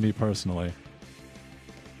 GMs, me personally.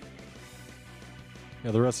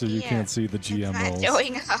 Yeah, the rest of you Yeah, can't see the It's GM not rolls.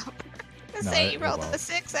 showing up. No, Say it you rolled won't. a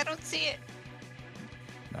 6, I don't see it.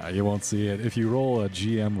 Nah, you won't see it. If you roll a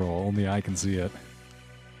GM roll, only I can see it.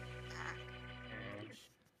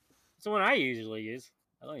 It's the one I usually use.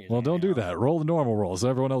 I don't use Well, don't do anything else. that. Roll the normal roll so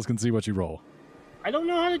everyone else can see what you roll. I don't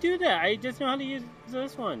know how to do that. I just know how to use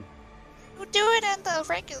this one. You do it on the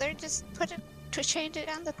regular, just put it to change it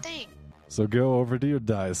on the thing. So go over to your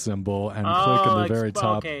die symbol and click on the very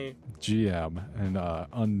top Okay. GM and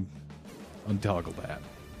untoggle that.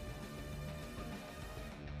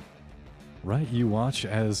 Right, you watch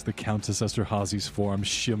as the Countess Esterhazy's form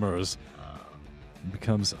shimmers and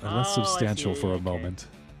becomes less Oh, I substantial see, for a okay. moment.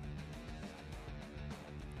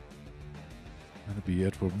 That'll be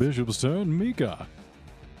it for Bishop's turn. Mika.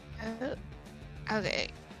 Oh. Okay.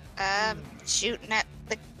 Shooting at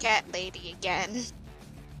the cat lady again.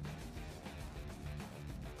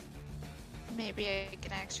 Maybe I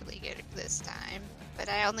can actually get her this time. But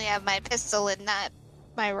I only have my pistol and not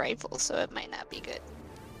my rifle, so it might not be good.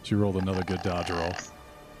 She rolled another good dodge roll.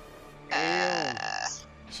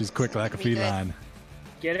 She's quick like a Be good. feline.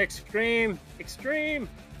 Get extreme. Extreme.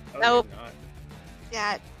 Oh, Nope. you're not.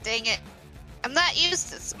 God dang it. I'm not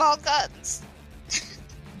used to small guns.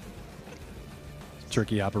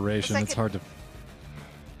 Tricky operation. It's like It's hard to.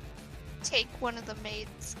 Take one of the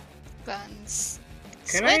maid's guns.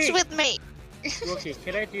 Can Switch I- with me. Okay,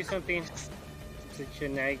 can I do something to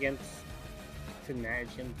shenanigans? Can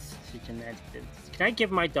I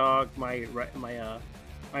give my dog my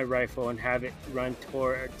rifle and have it run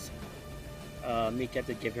towards Mika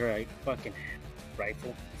to give her a fucking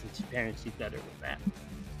rifle? Since apparently she's better with that.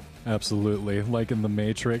 Absolutely. Like in The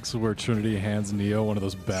Matrix, where Trinity hands Neo one of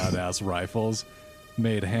those badass rifles.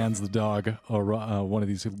 Maid hands the dog one of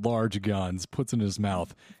these large guns, puts it in his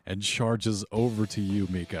mouth, and charges over to you,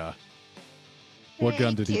 Mika. What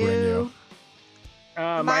gun did he bring you?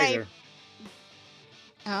 Miser.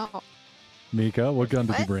 Oh. Mika, what gun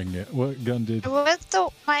did he What? bring you? What gun did... What's the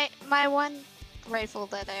my one rifle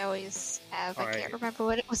that I always have? I Alright. can't remember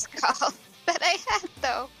what it was called. That I had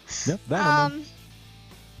though. Yep, that one.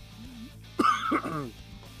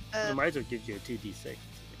 The miser gives you a 2d6.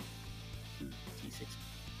 2d6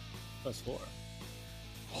 plus 4.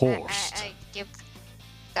 Horst. I give the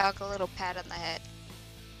dog a little pat on the head.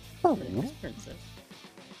 Thanks, princess.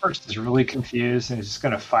 Horst is really confused and he's just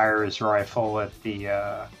going to fire his rifle at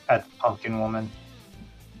the pumpkin woman.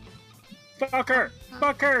 Fuck her!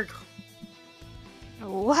 Fuck her!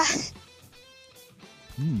 What?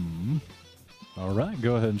 All right,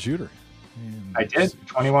 go ahead and shoot her. And I did.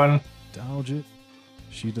 21. Dodge it.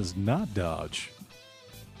 She does not dodge.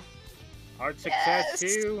 Hard success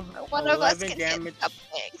Yes. too. One of us 11 can damage. hit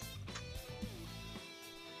something.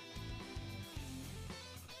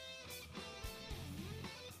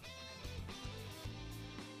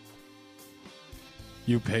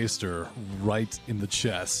 You paste her right in the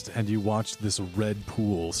chest, and you watch this red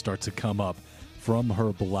pool start to come up from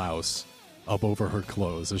her blouse up over her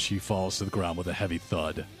clothes as she falls to the ground with a heavy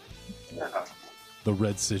thud. The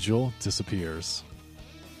red sigil disappears.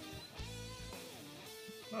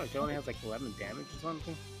 Oh, she only has like 11 damage or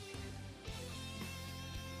something.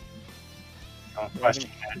 Don't question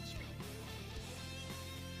it.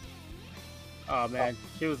 Oh man,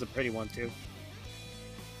 she was a pretty one too.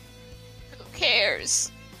 Who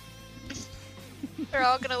cares? They're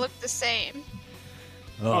all gonna look the same.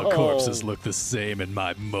 Oh, Oh. corpses look the same in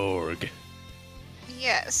my morgue.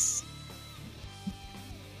 Yes.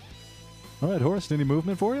 All right, Horst, any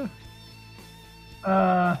movement for you?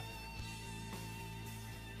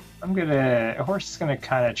 Horst is gonna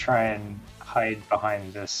kind of try and hide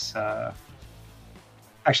behind this.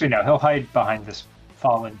 Actually, no, he'll hide behind this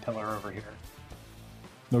fallen pillar over here.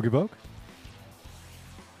 Okey poke.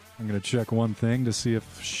 I'm going to check one thing to see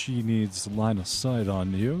if she needs line of sight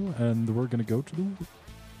on you, and we're going to go to the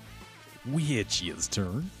witch's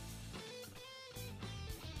turn.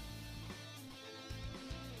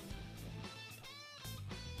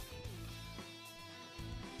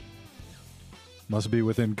 Must be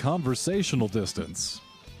within conversational distance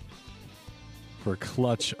for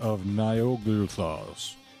Clutch of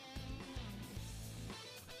Niogluthos.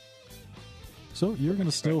 So you're going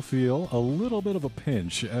to still feel a little bit of a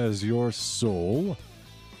pinch as your soul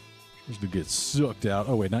tries to get sucked out.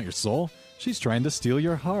 Oh, wait, not your soul. She's trying to steal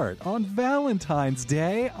your heart on Valentine's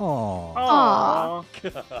Day. Aww. Aww.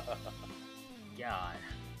 God.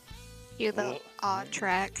 You the aw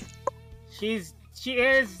track. She is.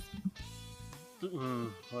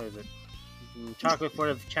 What is it? Chocolate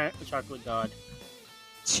for the chocolate god.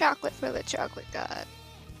 Chocolate for the chocolate god.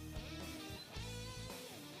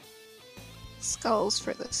 Skulls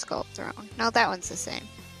for the skull throne. No, that one's the same.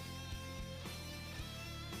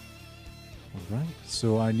 All right.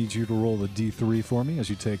 So I need you to roll a d3 for me as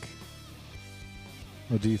you take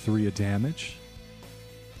a d3 of damage.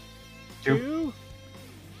 2?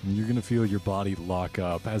 And you're going to feel your body lock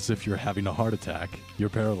up as if you're having a heart attack. You're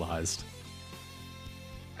paralyzed.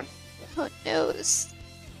 Who knows?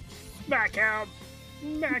 Smack up!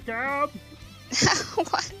 Smack up!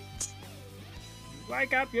 What?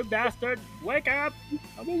 Wake up, you bastard! Wake up!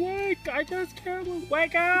 I'm awake! I just can't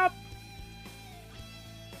wake up!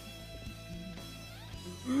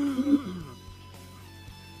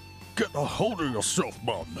 Get a hold of yourself,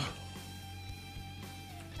 man.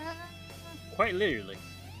 Quite literally.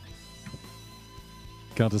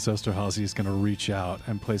 Countess Esterhazy is going to reach out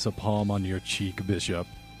and place a palm on your cheek, Bishop.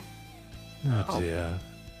 Oh, dear.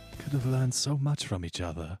 Could have learned so much from each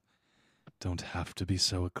other. Don't have to be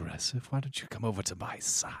so aggressive. Why don't you come over to my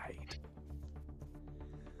side?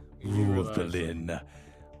 Rule of Berlin.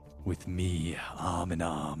 With me, arm in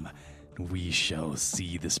arm, we shall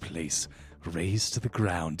see this place razed to the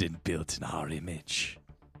ground and built in our image.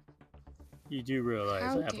 You do realize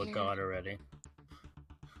How I have a dare god already.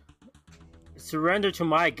 surrender to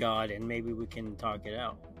my god, and maybe we can talk it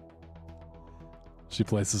out. She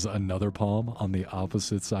places another palm on the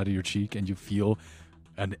opposite side of your cheek, and you feel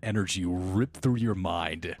an energy rip through your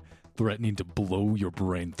mind, threatening to blow your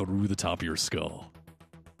brain through the top of your skull.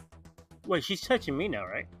 Wait, she's touching me now,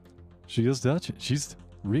 right? She is touching. She's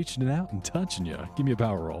reaching out and touching you. Give me a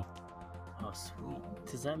power roll. Oh, sweet.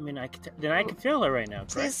 Does that mean I can? Then I can feel her right now,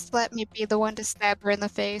 correct? Please let me be the one to stab her in the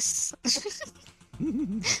face.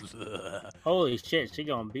 Holy shit, she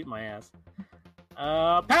gonna beat my ass.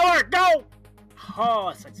 Power, go!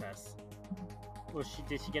 Oh, success. Well,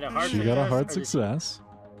 did she get a hard She success? got a or hard did she- success.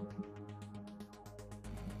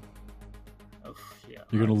 Oh, yeah.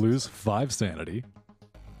 You're going to hard lose 5 sanity.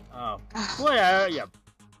 Oh, what?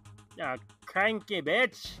 Yeah, cranky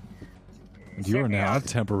bitch. You are Check me now out.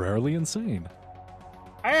 temporarily insane.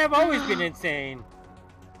 I have always been insane.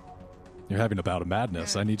 You're having a bout of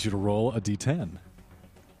madness. I need you to roll a d10.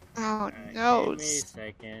 Oh Alright, no. Give me a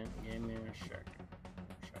second. Give me a second.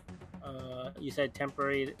 You said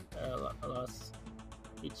temporary loss.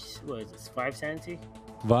 Each, what is this, 5 sanity?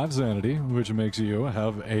 5 sanity, which makes you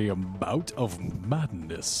have a bout of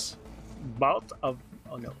madness. Bout of,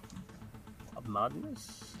 oh no. Of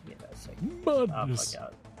madness? Yeah, that's like, Madness. fuck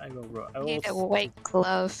out. I Need a will, white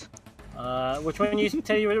glove. which one you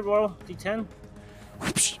tell you to roll? D10?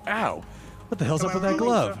 Whoosh, ow! What the hell's Am up I with that rolling,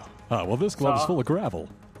 glove? sir? Ah, well, this glove is Saw. full of gravel.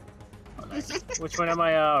 Oh, nice. Which one am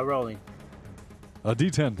I rolling? A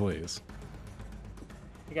d10, please.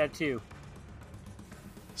 I got 2.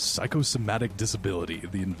 Psychosomatic disability.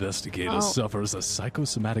 The investigator Oh. suffers a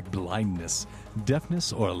psychosomatic blindness,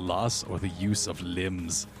 deafness, or loss or the use of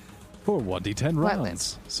limbs for 1d10 What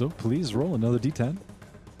rounds. So please roll another d10.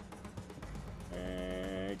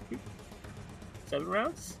 7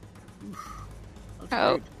 rounds? Oof. That's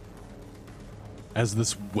Oh. good. As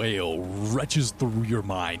this wail retches through your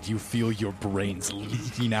mind, you feel your brains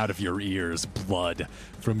leaking out of your ears, blood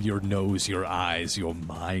from your nose, your eyes, your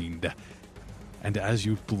mind. And as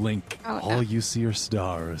you blink, Oh, all no. you see are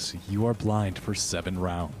stars. You are blind for 7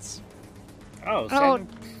 rounds. Oh, Oh 7.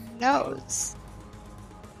 nose.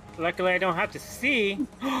 Luckily, I don't have to see.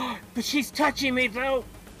 But she's touching me, though.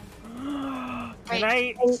 Can Wait.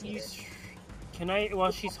 I use? Can I?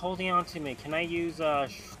 While she's holding on to me, can I use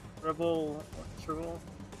shriveling?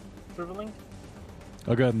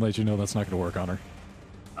 I'll go ahead and let you know that's not going to work on her.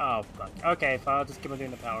 Oh, fuck. Okay, fine. I'll just keep on doing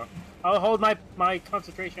the power. I'll hold my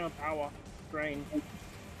concentration on power drain.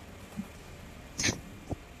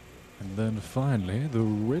 And then finally, the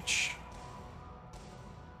witch.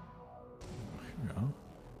 Here we go.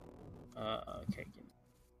 Okay. give me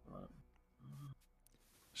one.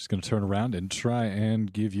 She's going to turn around and try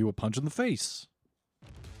and give you a punch in the face.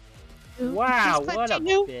 Wow, Who's what a punching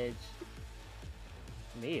you? bitch.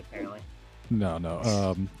 Me, apparently. No.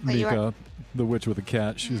 But you Mika, the witch with the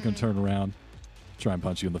cat, she's going to turn around, try and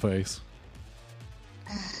punch you in the face.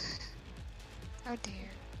 Oh dear.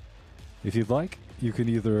 If you'd like, you can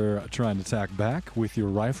either try and attack back with your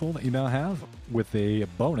rifle that you now have with a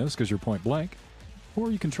bonus because you're point blank,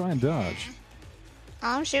 or you can try and dodge.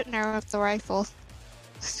 I'm shooting her with the rifle.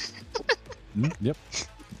 Yep.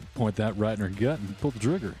 Point that right in her gut and pull the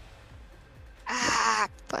trigger. Ah,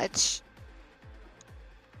 fudge.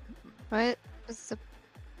 What was the?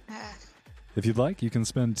 If you'd like, you can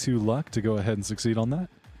spend 2 luck to go ahead and succeed on that.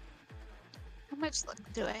 How much luck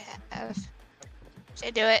do I have? Should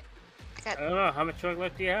I do it? I I got don't know. How much luck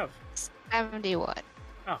left do you have? 71.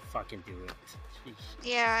 Oh, fucking do it. Jeez.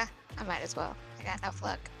 Yeah, I might as well. I got enough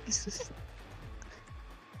luck.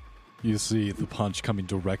 You see the punch coming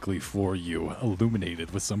directly for you,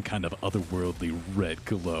 illuminated with some kind of otherworldly red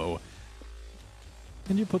glow.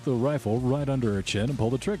 And you put the rifle right under her chin and pull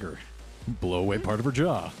the trigger. Blow away part of her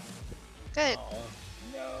jaw. Good. Oh,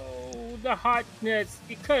 no. The hotness.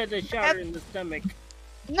 You could have shot her in the stomach.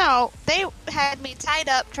 No, they had me tied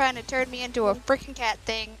up trying to turn me into a freaking cat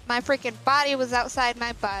thing. My freaking body was outside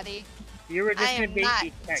my body. You were just I gonna am be not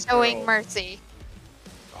a cat showing girl. mercy.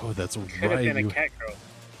 Oh, that's Could have right. been a You, cat girl.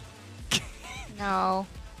 No,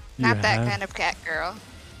 you not that have- kind of cat girl.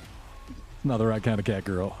 Not the right kind of cat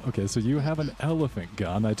girl. Okay, so you have an elephant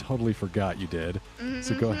gun. I totally forgot you did.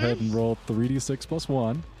 So go ahead and roll 3d6 plus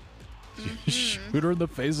 1. Shoot her in the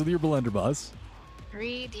face with your blunderbuss.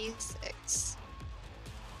 3d6.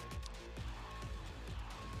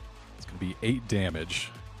 It's going to be 8 damage.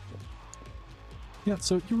 Yeah,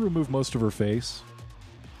 so you remove most of her face.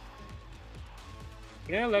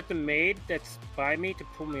 You gonna let the maid that's by me to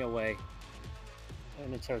pull me away.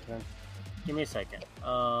 And it's her turn. Give me a second.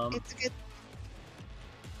 It's a good.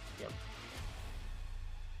 Yep.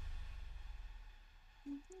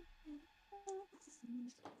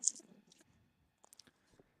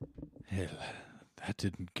 Hell, that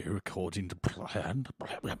didn't go according to plan.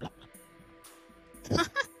 Blah, blah, blah.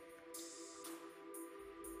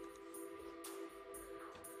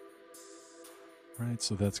 Right,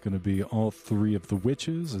 so that's going to be all three of the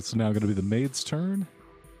witches. It's now going to be the maid's turn.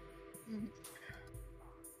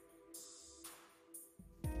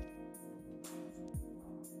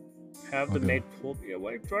 Have the maid pull me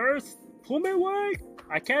away first. Pull me away.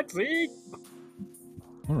 I can't see.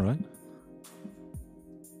 All right.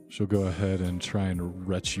 She'll go ahead and try and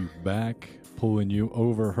retch you back, pulling you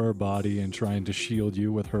over her body and trying to shield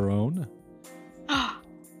you with her own. Such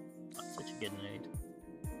a good maid.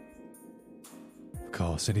 Of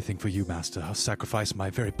course, anything for you, Master. I'll sacrifice my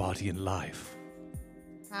very body and life.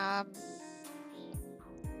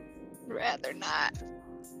 Rather not.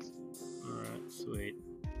 Alright, sweet.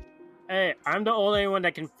 Hey, I'm the only one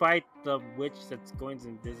that can fight the witch that's going to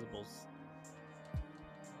invisibles.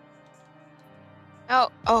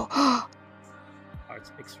 Oh.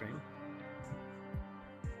 Arts extreme.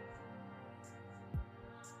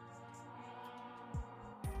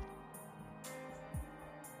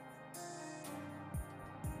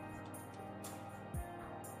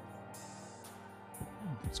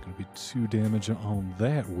 It's going to be 2 damage on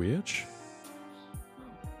that witch.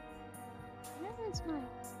 Where is mine?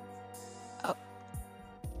 Oh.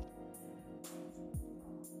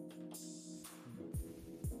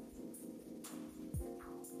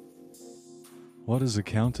 What is a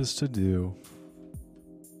countess to do?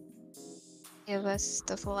 Give us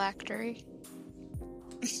the phylactery.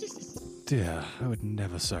 Dear, I would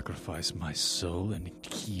never sacrifice my soul and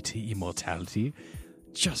key to immortality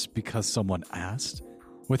just because someone asked,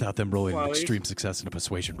 without them rolling an extreme success in a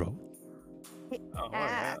persuasion roll. Oh,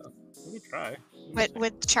 yeah. Let me try.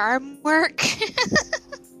 Would charm work?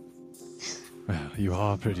 Well, you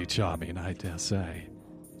are pretty charming, I dare say.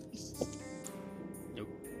 Nope.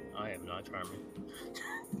 I am not charming.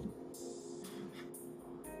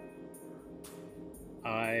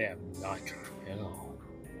 I am not charming at all.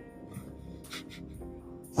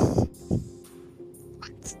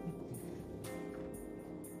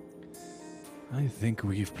 I think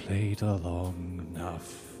we've played long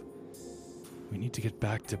enough. We need to get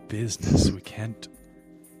back to business. We can't...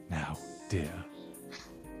 Now, dear,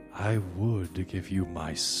 I would give you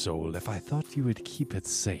my soul if I thought you would keep it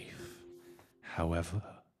safe. However,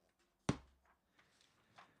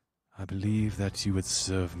 I believe that you would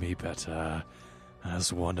serve me better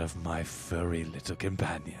as one of my furry little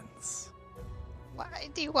companions. Why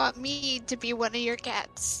do you want me to be one of your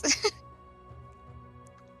cats?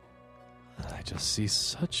 I just see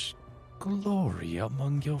such glory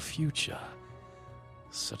among your future.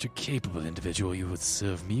 Such a capable individual, you would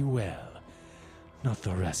serve me well. Not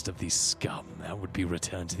the rest of these scum that would be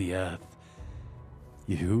returned to the earth.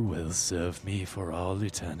 You will serve me for all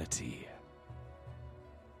eternity.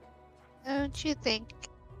 Don't you think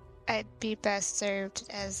I'd be best served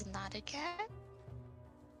as not a cat?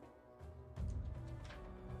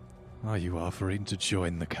 Are you offering to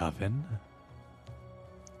join the coven?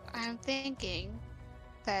 I'm thinking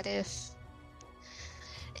that if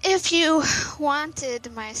you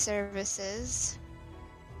wanted my services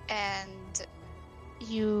and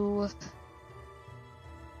you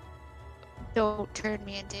don't turn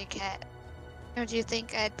me into a cat, don't you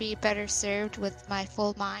think I'd be better served with my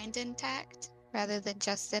full mind intact rather than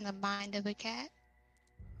just in the mind of a cat?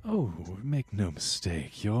 Oh, make no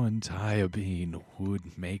mistake, your entire being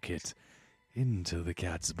would make it into the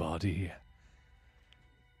cat's body.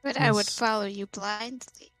 But I would Yes. follow you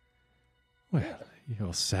blindly. Well,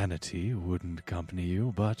 your sanity wouldn't accompany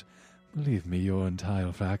you, but believe me, your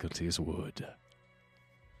entire faculties would.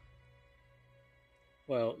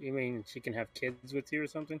 Well, you mean she can have kids with you or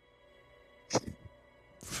something?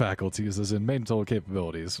 Faculties as in mental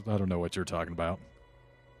capabilities. I don't know what you're talking about.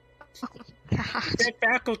 God, Dead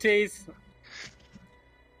faculties!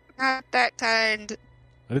 not that kind.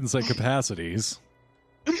 I didn't say capacities.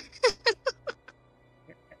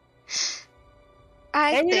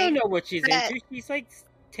 I And we don't think know what she's that- into. She's like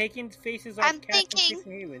taking faces off I'm cats and thinking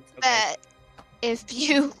kissing humans. Okay. that if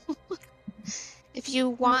you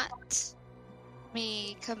want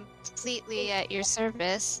me completely at your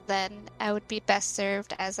service, then I would be best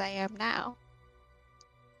served as I am now.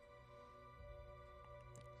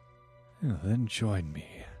 Yeah, then join me.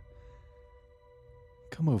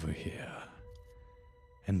 Come over here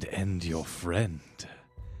and end your friend.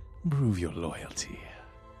 Prove your loyalty.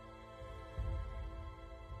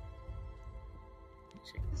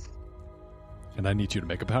 And I need you to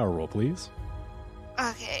make a power roll, please.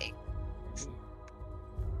 Okay.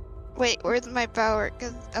 Wait, where's my power?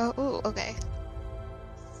 'Cause- oh, ooh, okay.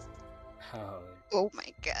 Oh, Oh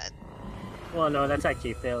my god. Well, no, that's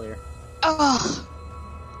actually a failure. Oh,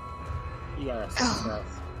 You got a success.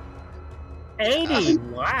 80!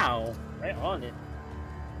 Wow! Right on it.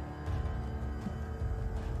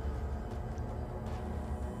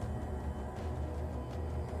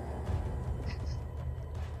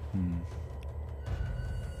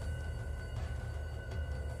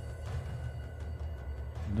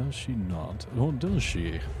 Does she not? Oh, does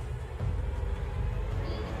she?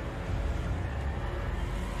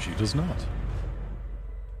 She does not.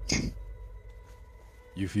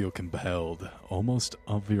 You feel compelled, almost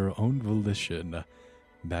of your own volition.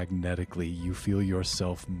 Magnetically, you feel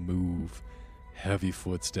yourself move. Heavy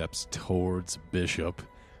footsteps towards Bishop.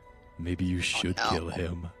 Maybe you should no. kill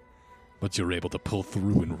him. But you're able to pull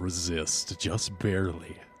through and resist, just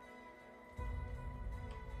barely.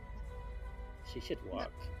 She should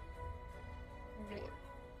walk.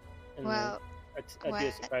 And well, then I'd do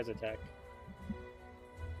a surprise attack.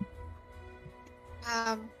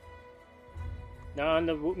 Not on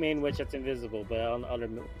the main witch that's invisible, but on the other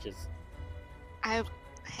witches.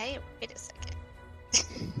 Hey, wait a second.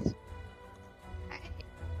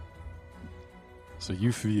 So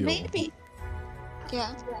you feel... Maybe.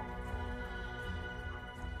 Yeah.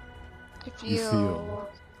 You feel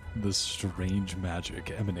this strange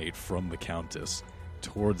magic emanate from the Countess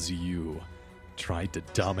towards you, trying to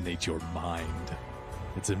dominate your mind.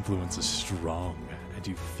 Its influence is strong, and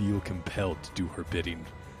you feel compelled to do her bidding,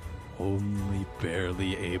 only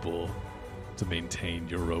barely able to maintain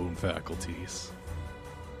your own faculties.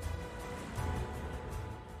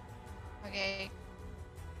 Okay.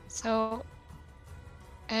 So,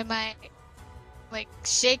 am I, like,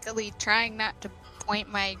 shakily trying not to point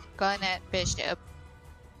my gun at Bishop?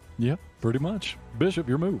 Yep, pretty much. Bishop,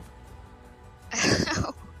 your move.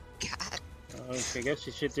 Oh, God. I guess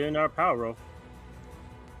you should do another power roll.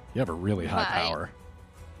 You have a really high power.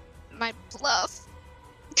 My bluff.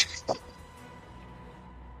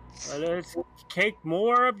 Let's take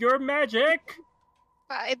more of your magic.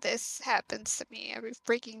 Why this happens to me every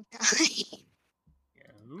freaking time.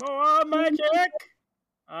 More magic.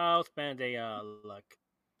 I'll spend a luck.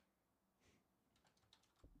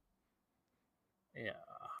 Yeah,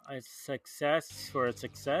 a success for a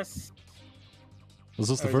success. Was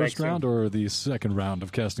this the Or is first that round or the second round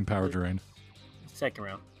of casting Power Drain? Second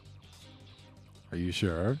round. Are you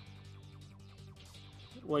sure?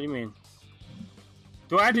 What do you mean?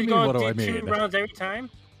 Do I have to What do you go mean, what do I do two mean? rounds every time?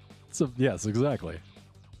 So, yes, exactly.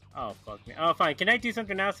 Oh, fuck me. Oh, fine. Can I do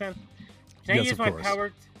something now, Sam? Can I Yes, use of my course.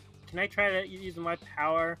 power? Can I try to use my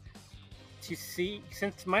power to see?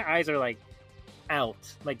 Since my eyes are like out,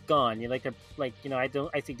 like gone. I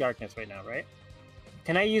see darkness right now, right?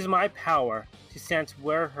 Can I use my power to sense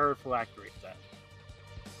where her phylactery is at?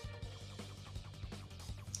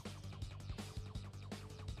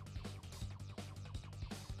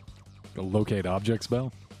 A locate object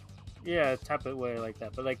spell? Yeah, type of way like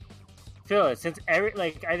that. But like, feel it. Since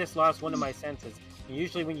I just lost one of my senses. And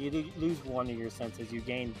usually, when you lose one of your senses, you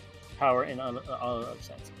gain power in all other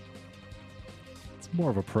senses. It's more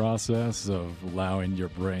of a process of allowing your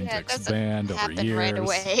brain to Yeah, it doesn't expand over happen years. right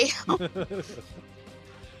away.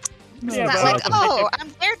 It's Yeah, not but like, also- oh, I'm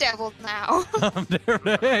Daredevil now. I'm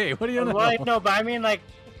there. Hey, what do you know? Well, no, but I mean, like,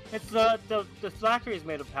 it's the phylactery is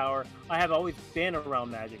made of power. I have always been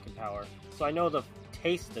around magic and power, so I know the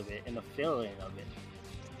taste of it and the feeling of it.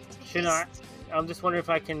 Should I? I'm just wondering if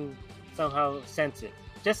I can somehow sense it.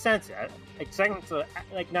 Just sense it.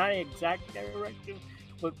 Like not an exact direction,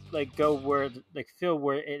 but like go where, like feel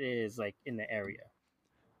where it is, like in the area.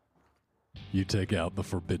 You take out the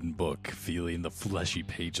forbidden book, feeling the fleshy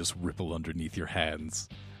pages ripple underneath your hands.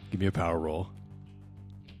 Give me a power roll.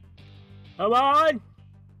 Come on!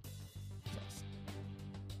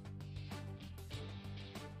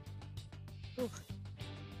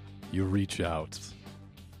 You reach out,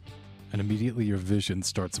 and immediately your vision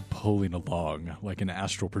starts pulling along like an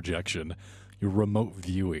astral projection. You're remote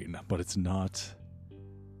viewing, but it's not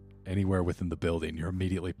anywhere within the building. You're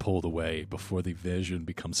immediately pulled away before the vision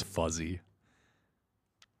becomes fuzzy.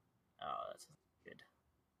 Oh, that's good.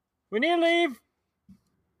 We need to leave.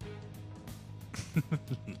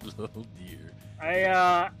 Oh dear.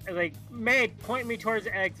 Maid, point me towards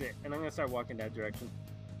the exit, and I'm gonna start walking that direction.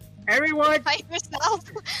 Everyone! By yourself.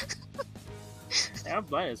 I'm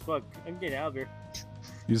blind as fuck. I'm getting out of here.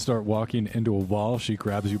 You start walking into a wall. She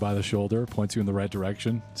grabs you by the shoulder, points you in the right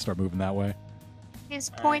direction. Start moving that way.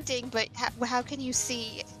 He's pointing, but how can you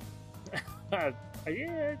see?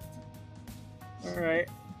 Yeah. Alright.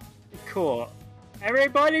 Cool.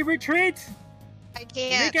 Everybody retreat! I You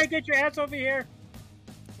can't. gotta get your ass over here!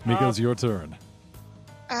 Miko's your turn.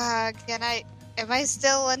 Can I Am I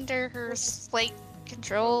still under her slight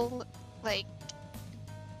control? Like,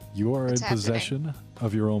 You are in What's happening? possession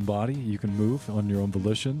of your own body. You can move on your own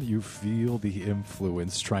volition. You feel the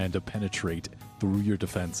influence trying to penetrate through your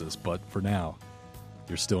defenses, but for now,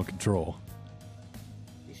 you're still in control.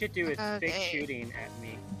 You should do is fake Okay. shooting at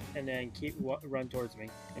me, and then run towards me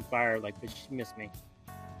and fire like, but she missed me.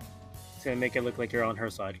 It's gonna make it look like you're on her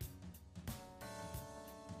side.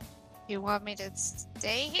 you want me to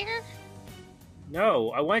stay here?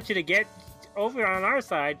 No, I want you to get over on our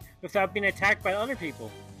side without being attacked by other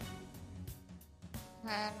people.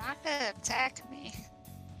 Not gonna attack me.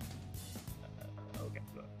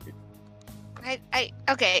 Okay.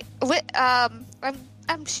 Okay.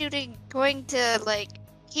 I'm shooting, going to like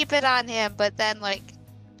keep it on him, but then like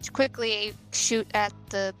quickly shoot at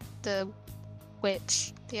the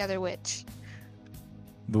witch, the other witch.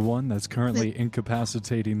 The one that's currently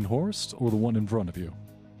incapacitating Horst, or the one in front of you?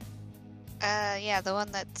 Yeah, the one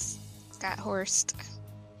that's got horsed.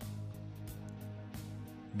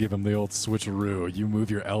 Give him the old switcheroo. You move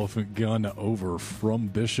your elephant gun over from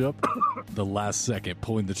Bishop, the last second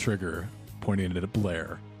pulling the trigger, pointing it at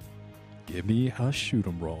Blair. Give me a shoot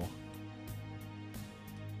 'em roll.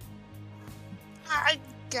 Ah,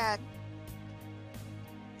 God.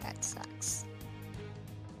 That sucks.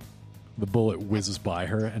 The bullet whizzes by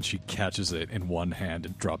her, and she catches it in one hand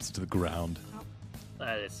and drops it to the ground.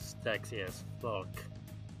 That is sexy as fuck.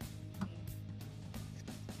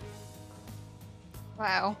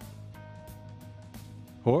 Wow.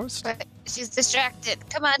 Horst? But she's distracted.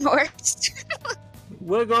 Come on, horse.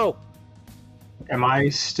 We'll go. Am I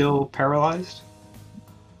still paralyzed?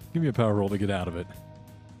 Give me a power roll to get out of it.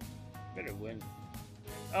 Better win.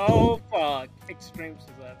 Oh fuck! Extremes is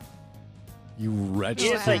that? You wrench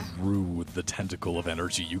It's like- through the tentacle of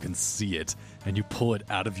energy. You can see it, and you pull it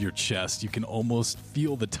out of your chest. You can almost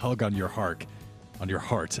feel the tug on your heart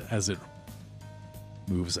as it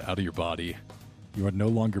moves out of your body. You are no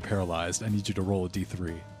longer paralyzed. I need you to roll a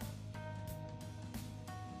d3.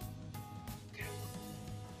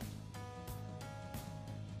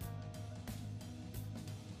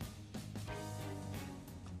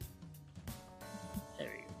 There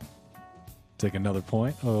you go. Take another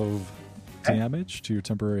point of damage to your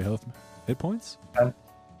temporary health hit points. Okay.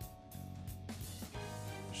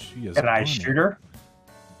 She is. Can I on shoot it. her?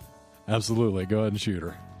 Absolutely. Go ahead and shoot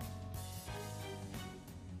her.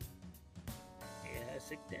 It has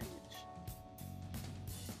 6 damage.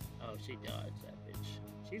 Oh, she dodged that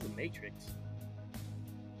bitch. She's a matrix.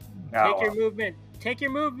 No. Take your movement. Take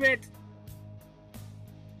your movement.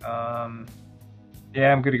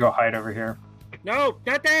 Yeah, I'm gonna go hide over here. No,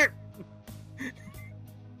 not there.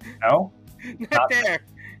 No? Not Not there.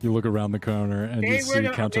 You look around the corner and They you were see the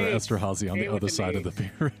Counter maids. Esterhazy on They the were other the side of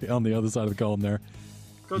maids. the on the other side of the column there.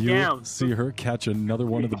 Go You down. see her catch another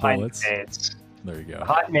one of the Behind bullets. maids. There you go.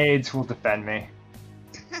 Hot maids will defend me.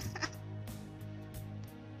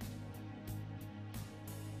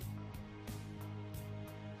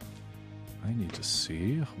 I need to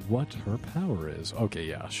see what her power is. Okay,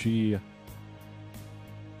 yeah, she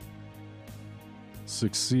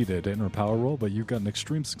succeeded in her power roll, but you've got an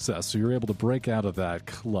extreme success, so you're able to break out of that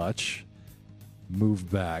clutch, move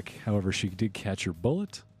back. However, she did catch your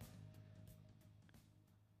bullet.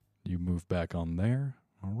 You move back on there.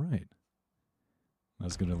 All right. I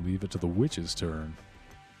was going to leave it to the witch's turn.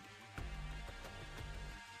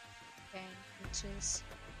 Dang, witches.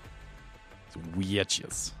 It's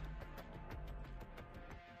witches.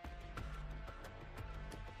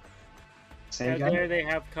 Say Out again? there they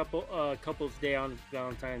have couples day on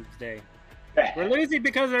Valentine's Day. We're losing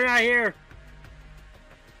because they're not here.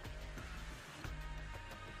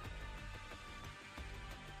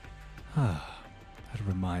 Ah, that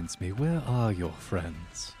reminds me, where are your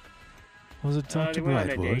friends? Was it They Dr. went on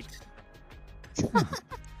a Brightwood? date.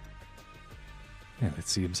 Well, it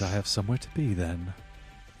seems I have somewhere to be then.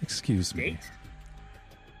 Excuse me. Date?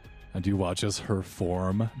 And you watch as her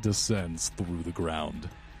form descends through the ground.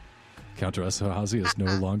 Countess Esterhazy is no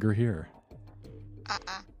longer here.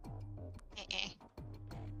 Uh-uh. Eh-eh.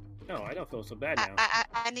 No, I don't feel so bad now.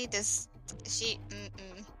 I need this. She.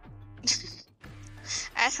 Mm-mm.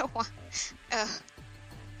 I don't want.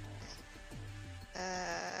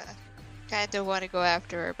 Kind of want to go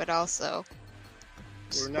after her, but also.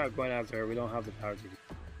 We're not going after her. We don't have the power to do.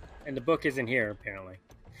 And the book isn't here apparently.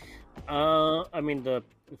 I mean the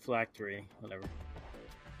phylactery, whatever.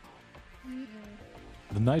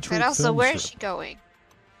 The nitrate But also, film where is strip. she going?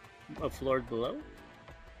 A floor below.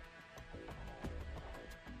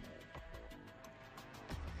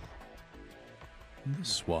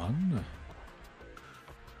 This one.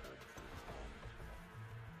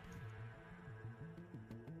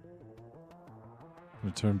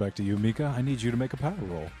 gonna turn back to you, Mika. I need you to make a power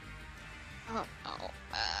roll. Oh no.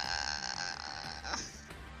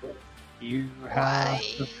 You have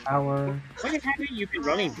the power. What is happening? You've been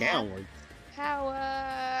running downwards. Power.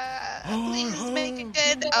 Please make it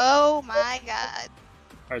good. Oh my god.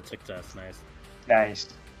 Hard success, nice. Nice.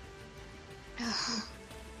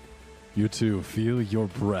 You two feel your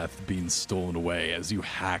breath being stolen away as you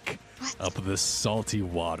hack What? up this salty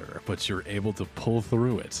water, but you're able to pull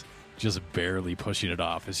through it, just barely pushing it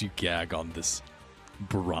off as you gag on this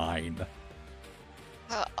brine.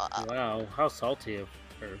 Wow, how salty of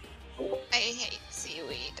her. I hate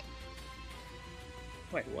seaweed.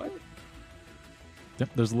 Wait, what? Yep,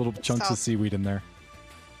 there's little chunks of seaweed in there.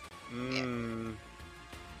 Mmm.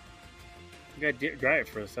 You gotta dry it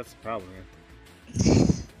first, that's the problem here.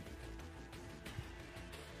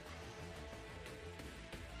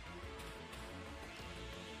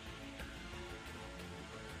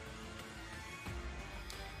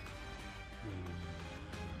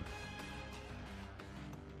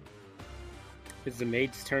 Is the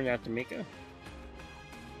maid's turn after Mika?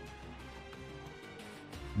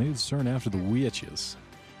 Maid's turn after the witches.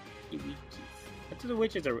 The witches. After the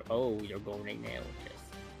witches are. Oh, you're going right now. Yes.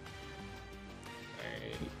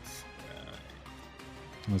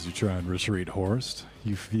 Right. As you try and retreat, Horst,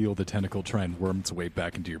 you feel the tentacle try and worm its way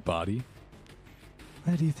back into your body.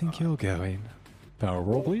 Where do you think you're going? Power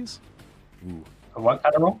roll, please. Ooh. What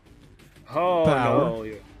kind of roll? Oh Power. no!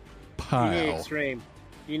 You need Pow. extreme.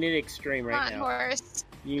 You need extreme Come right on, now. horse.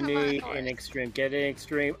 You Come on, need horse. an extreme. Get an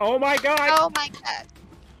extreme. Oh my god! Oh my god.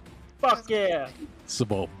 Fuck yeah! It's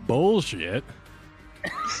about bullshit.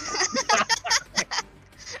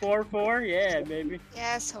 4-4? Yeah, maybe.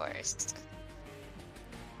 Yes, horse.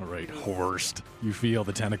 All right, Horst. You feel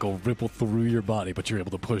the tentacle ripple through your body, but you're able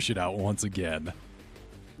to push it out once again.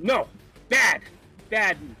 No! Bad!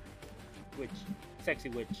 Bad! Witch. Sexy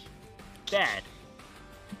witch. Bad.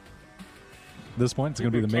 At this point, it's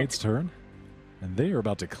going to be the maid's turn, and they are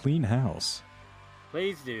about to clean house.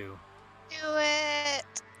 Please do. Do it.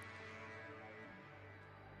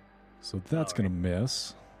 So that's All going to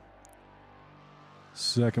miss.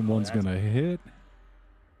 Second one's that's- going to hit.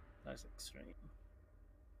 That's extreme.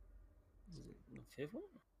 Is it the fifth one?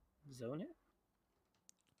 Zone it?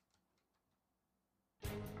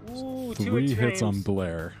 Ooh, 2 3 hits on extremes.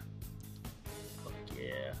 Blair. Fuck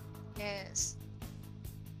yeah. Yes.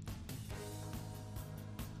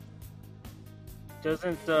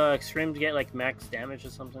 Doesn't extremes get like max damage or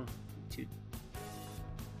something?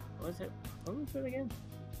 What was it? What was it again?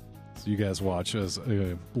 So you guys watch as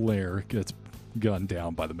Blair gets gunned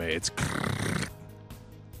down by the maids.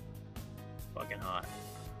 Fucking hot.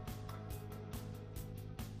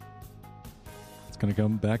 It's going to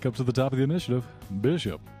come back up to the top of the initiative.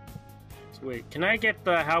 Bishop. Sweet. Can I get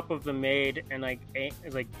the help of the maid and like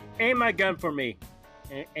aim my gun for me?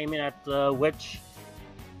 Aim it at the witch.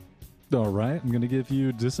 All right, I'm going to give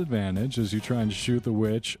you disadvantage as you try and shoot the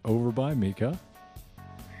witch over by Mika.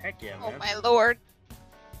 Heck yeah, Oh man. my lord.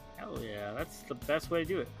 Hell yeah, that's the best way to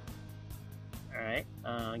do it. Alright,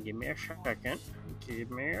 give me a second. Give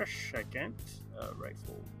me a second.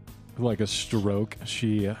 Rifle. Like a stroke,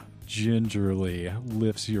 she gingerly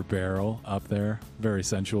lifts your barrel up there, very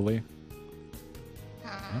sensually.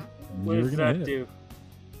 What You're does gonna that hit. do?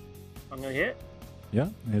 I'm gonna hit? Yeah,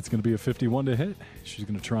 it's going to be a 51 to hit. She's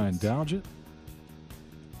going to try and dodge it.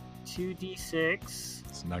 2d6.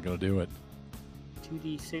 It's not going to do it.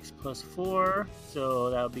 2d6 plus 4, so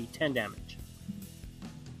that'll be 10 damage.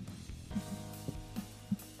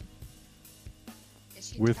 Is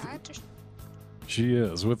she With- dodged or- She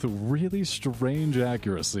is, with really strange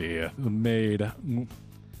accuracy, the maid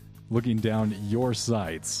looking down your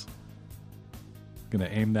sights. Gonna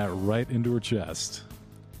aim that right into her chest.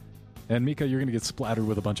 And Mika, you're gonna get splattered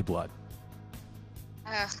with a bunch of blood.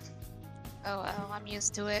 Ugh. Oh well, I'm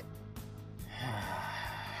used to it.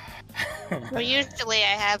 Well, usually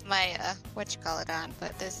I have my on,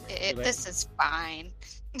 but this is fine.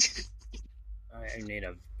 I need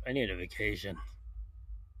a vacation.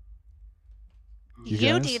 You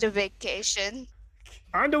You guys? need a vacation.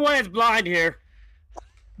 I'm the one that's blind here.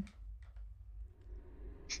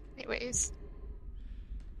 Anyways,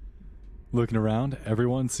 Looking around,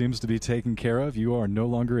 everyone seems to be taken care of. You are no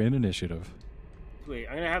longer in initiative. Wait,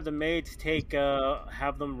 I'm gonna have the maids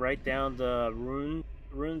have them write down the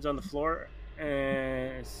runes on the floor,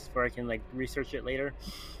 where I can like research it later.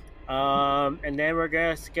 And then we're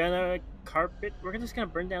just gonna We're just gonna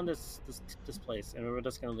burn down this place, and we're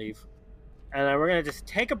just gonna leave. And then we're gonna just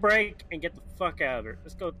take a break and get the fuck out of here.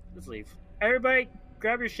 Let's go. Let's leave. Everybody,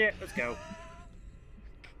 grab your shit. Let's go.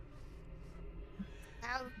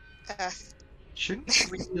 how? Shouldn't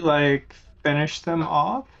we, like, finish them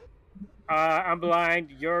off? I'm blind.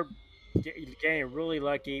 You're getting really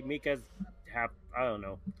lucky. Mika's I don't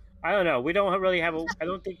know. We don't really have a. I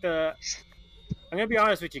don't think the. I'm gonna be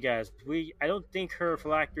honest with you guys. I don't think her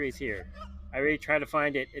phylactery is here. I already tried to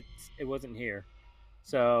find it. It wasn't here.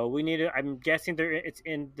 So we need to. I'm guessing it's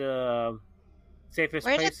in the safest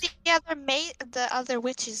Where place. did the other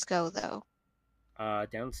witches go, though?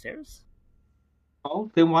 Downstairs.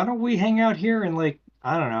 Oh, then why don't we hang out here and, like,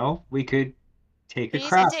 I don't know, we could take We a need to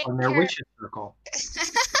crap take on their care- witches circle.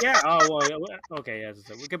 Yeah. Oh well. Okay. Yeah.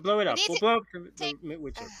 We can blow it up. need We'll to blow up the take-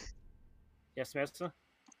 witch circle. Yes, Master.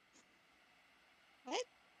 What?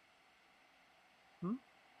 Hmm?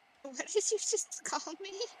 What did you just call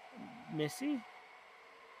me? Missy.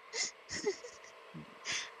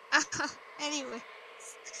 Anyway.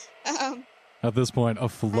 At this point, a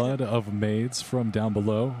flood of maids from down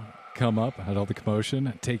below come up at all the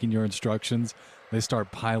commotion, taking your instructions. They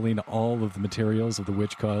start piling all of the materials of the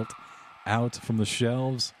witch cult out from the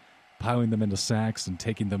shelves, piling them into sacks and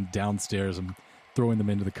taking them downstairs and throwing them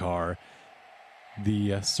into the car.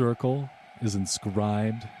 The circle is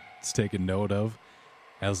inscribed. It's taken note of.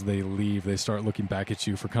 As they leave, they start looking back at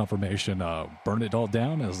you for confirmation. Burn it all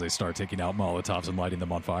down as they start taking out Molotovs and lighting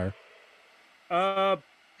them on fire.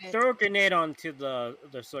 Throw a grenade onto the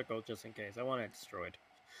circle just in case. I want it destroyed.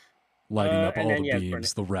 Lighting up and all then, the yes, burn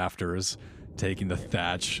beams, the rafters, taking the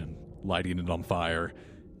thatch and lighting it on fire.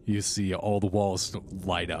 You see all the walls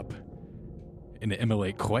light up and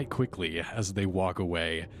immolate quite quickly as they walk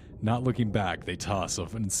away. Not looking back, they toss an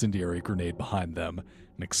incendiary grenade behind them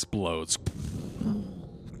and explodes.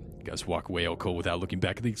 You guys walk away all cool without looking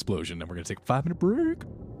back at the explosion, and we're going to take a 5-minute break.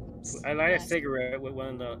 I light a cigarette with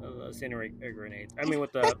one of the incendiary grenades. I mean,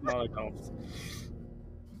 with the Molotovs.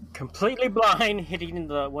 Completely blind, hitting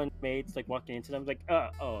the one mates, like walking into them, like,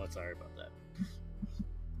 oh, sorry about that.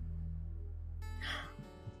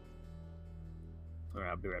 Alright,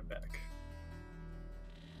 I'll be right back.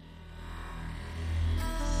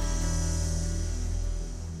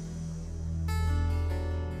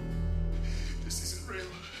 This isn't real.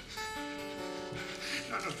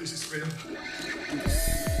 None of this is real.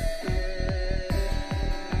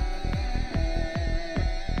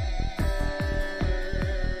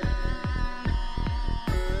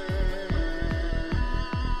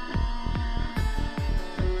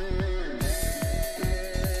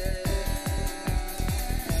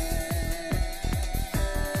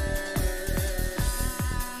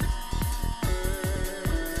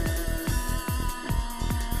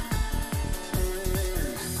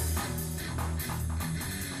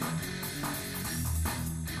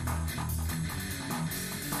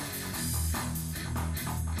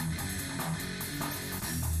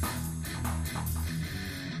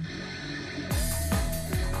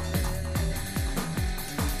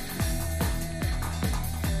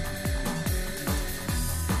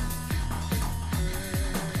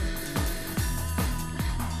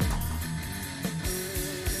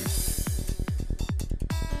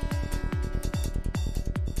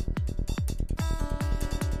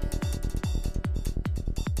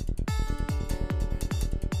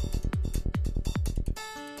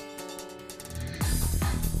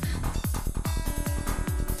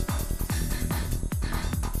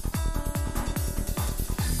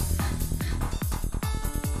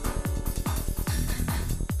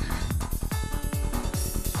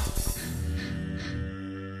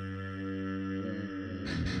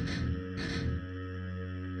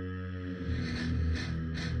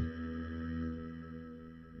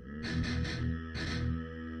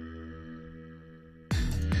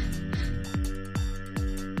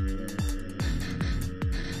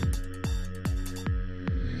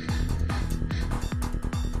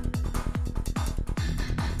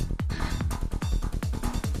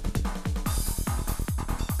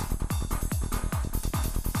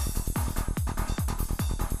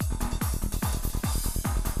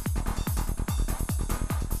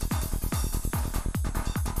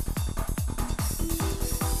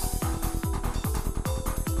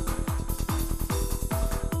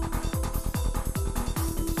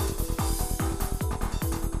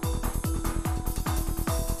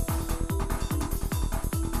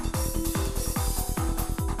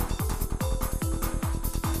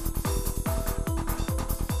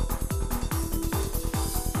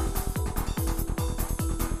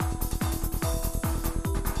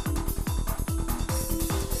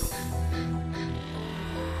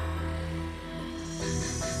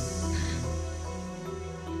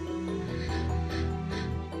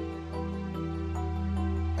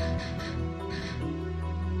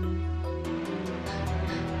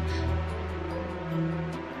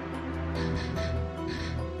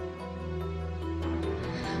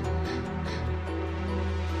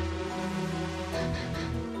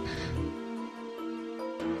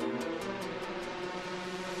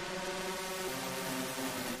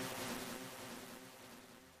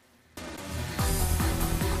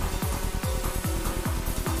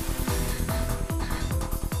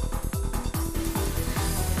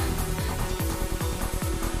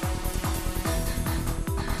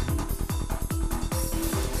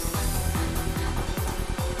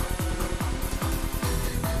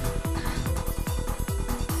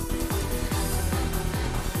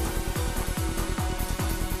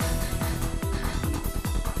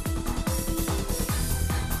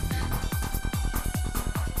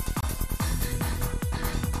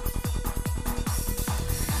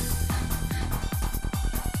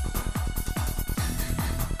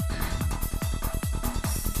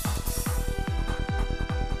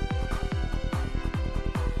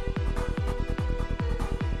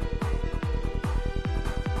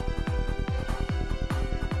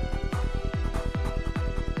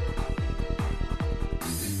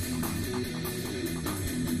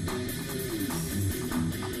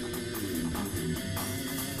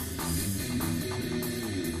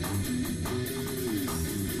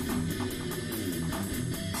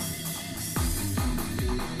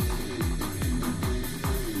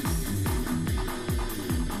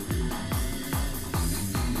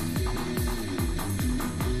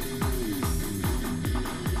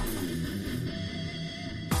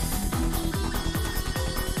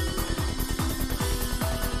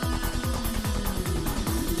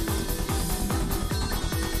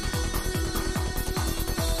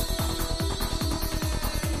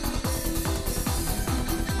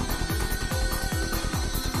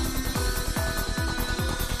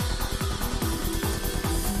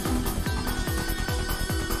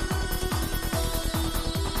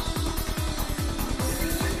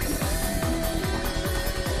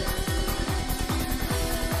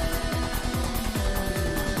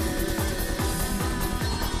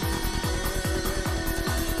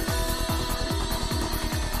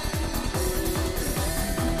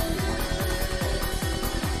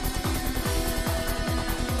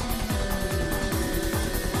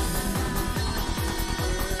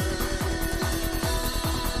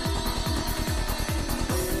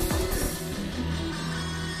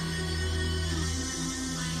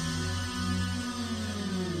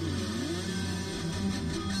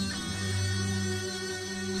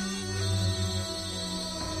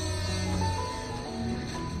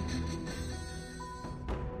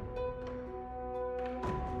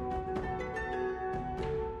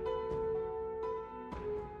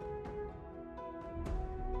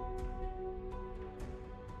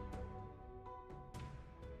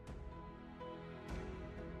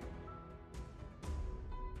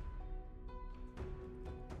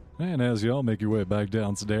 And as y'all make your way back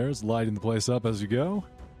downstairs, lighting the place up as you go,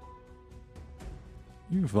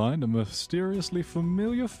 you find a mysteriously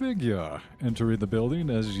familiar figure entering the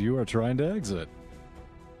building as you are trying to exit.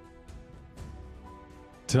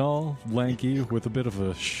 Tall, lanky, with a bit of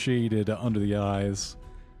a shaded under the eyes.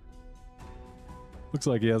 Looks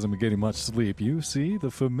like he hasn't been getting much sleep. You see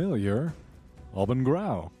the familiar Alban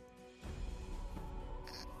Grau.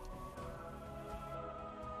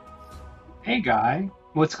 Hey, guy.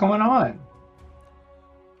 What's going on?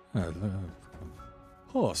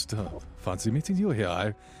 Host, fancy meeting you here.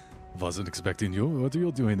 I wasn't expecting you. What are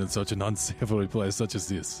you doing in such an unsavory place such as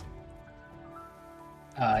this?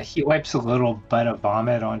 He wipes a little butt of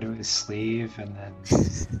vomit onto his sleeve and then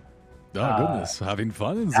Goodness, having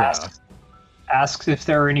fun in there. asks if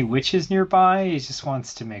there are any witches nearby. He just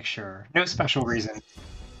wants to make sure. No special reason.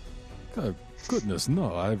 Goodness,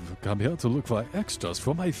 no. I've come here to look for extras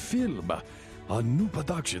for my film. A new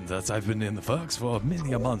production that I've been in the works for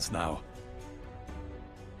many a months now.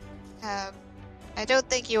 I don't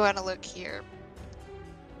think you want to look here.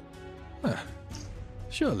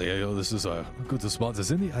 Surely this is a good spot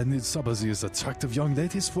as any. I need some of these attractive young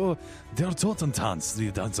ladies for their Totentanz,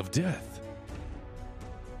 the dance of death.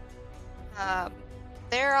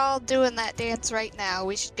 They're all doing that dance right now.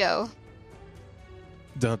 We should go.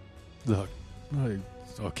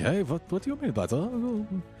 Okay, what do you mean by that?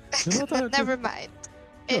 Never mind.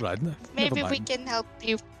 All right, Maybe never we mind. can help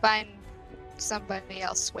you find somebody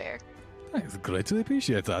elsewhere. I greatly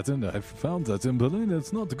appreciate that, and I've found that in Berlin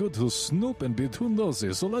it's not good to snoop and be too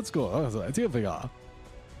nosy, so let's go. All right, here we are.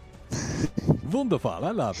 Wonderful,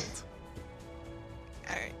 I love it.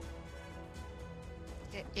 Alright.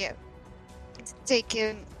 Yeah. Let's take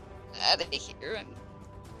him out of here. And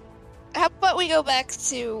how about we go back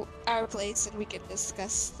to our place and we can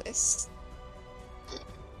discuss this?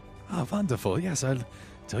 Wonderful. Yes, I'll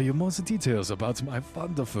tell you more details about my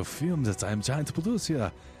wonderful film that I'm trying to produce here.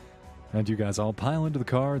 And you guys all pile into the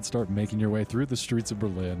car and start making your way through the streets of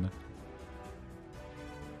Berlin.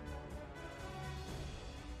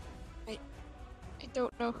 I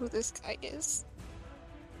don't know who this guy is.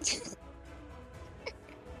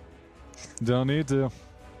 Don't need to.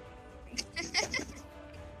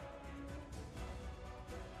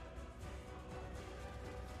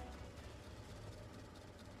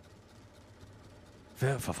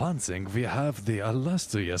 Well, for one thing, we have the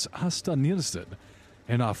illustrious Asta Nielsen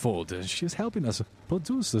in our fold, and she's helping us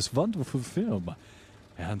produce this wonderful film.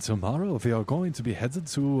 And tomorrow we are going to be headed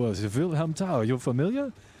to the Wilhelm Tower. You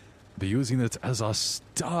familiar? Be using it as our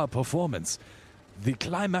star performance, the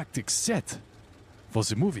climactic set for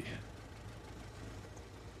the movie.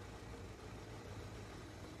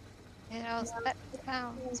 You know, that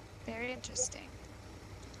sounds very interesting.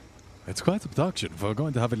 It's quite a production. We're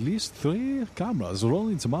going to have at least 3 cameras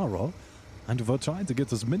rolling tomorrow, and we're trying to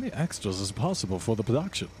get as many extras as possible for the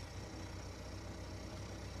production.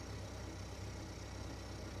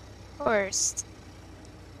 First,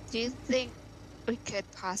 do you think we could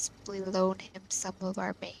possibly loan him some of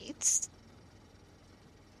our maids?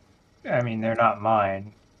 I mean, they're not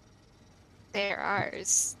mine. They're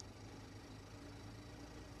ours.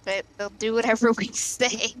 But they'll do whatever we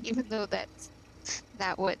say, even though that's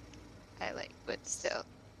not what I like, but still.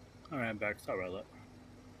 Alright, back. Sorry about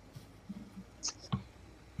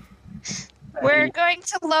We're going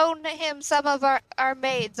to loan him some of our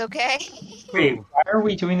maids, okay? Wait, why are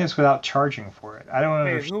we doing this without charging for it? I don't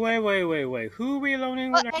that. understand. Wait. Who are we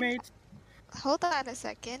loaning with our mates? Hold on a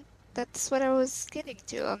second. That's what I was getting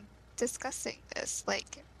to. I'm discussing this.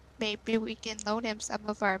 Like, maybe we can loan him some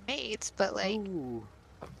of our maids, but like... Ooh.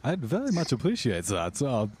 I'd very much appreciate that.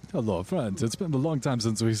 Hello, friend. It's been a long time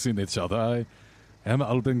since we've seen each other. I am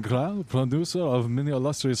Alban Grau, producer of many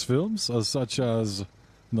illustrious films, such as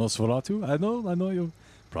Nosferatu. I know you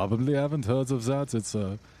probably haven't heard of that. It's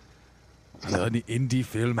an indie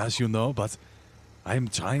film, as you know, but I'm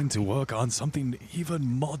trying to work on something even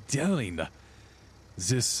more daring.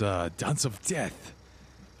 This Dance of Death.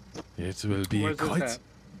 It will be Where's this quite... at?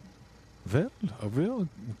 Well, we're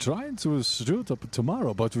trying to shoot up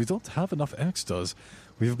tomorrow, but we don't have enough extras.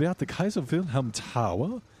 We'll be at the Kaiser Wilhelm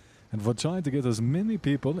Tower, and we're trying to get as many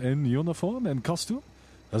people in uniform and costume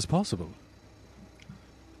as possible.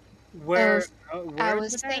 Where I is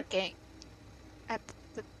was it at? thinking at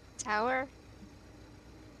the tower.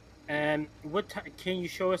 And can you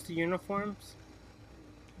show us the uniforms?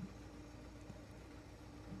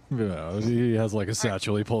 Yeah, he has like a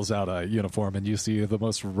satchel. He pulls out a uniform, and you see the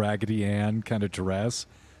most Raggedy Ann kind of dress.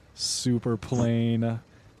 Super plain.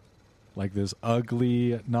 Like this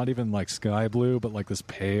ugly, not even like sky blue, but like this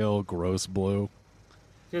pale, gross blue.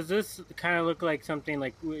 Does this kind of look like something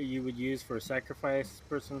like you would use for a sacrifice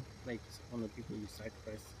person? Like one of the people you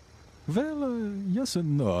sacrifice? Well, yes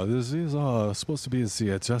and no. This is supposed to be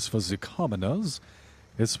just for the commoners.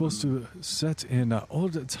 It's supposed to set in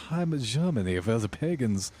old time Germany where the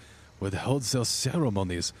pagans would hold their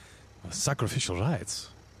ceremonies, sacrificial rites.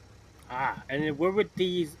 Ah, and then where would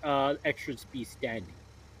these extras be standing?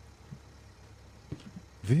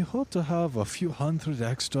 We hope to have a few hundred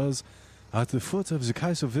extras at the foot of the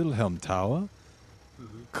Kaiser Wilhelm Tower.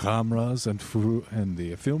 Cameras and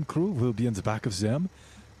the film crew will be in the back of them,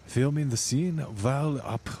 filming the scene while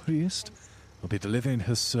a priest will be delivering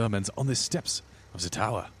his sermons on the steps of the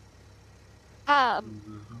tower. Can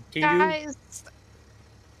you? Guys,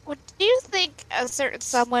 do you think a certain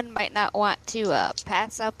someone might not want to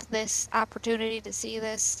pass up this opportunity to see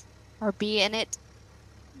this or be in it?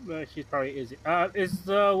 Well, she probably is. Is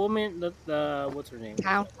the woman the what's her name?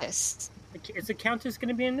 Countess. Is the Countess going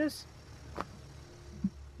to be in this?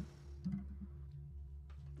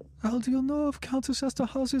 How do you know of Countess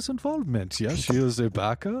Esterhazy's involvement? Yes, she is a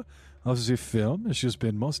backer of the film. She's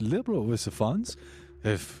been most liberal with the funds.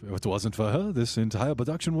 If it wasn't for her, this entire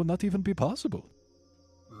production would not even be possible.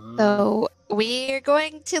 So we're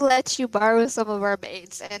going to let you borrow some of our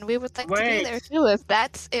maids, and we would like to be there too.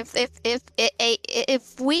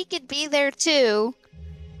 If we could be there too,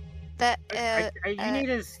 that you need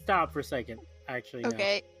to stop for a second. Actually,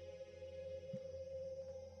 okay.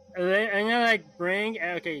 No. I'm gonna bring.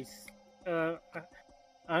 Okay, I'm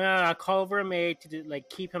gonna call over a maid to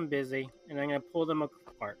keep him busy, and I'm gonna pull them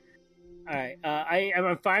apart. All right,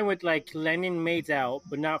 I'm fine with lending maids out,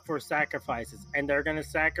 but not for sacrifices, and they're gonna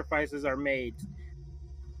sacrifice our maids.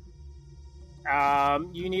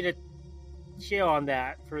 You need to chill on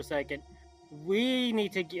that for a second. We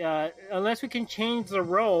need to, unless we can change the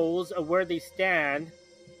roles of where they stand,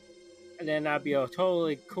 and then I'll be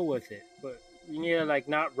totally cool with it. But we need to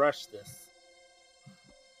not rush this,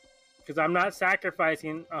 because I'm not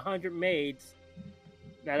sacrificing 100 maids.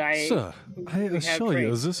 Sir, I assure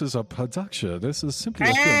you, this is a production. This is simply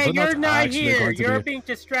a film. Hey, you're not here. You're be... being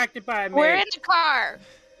distracted by a maid. We're in a car.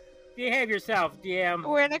 Behave yourself, DM.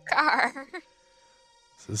 We're in a car.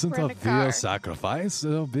 This isn't a real sacrifice.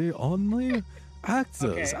 It'll be only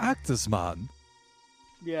actors. Okay. Actors, man.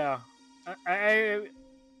 Yeah. I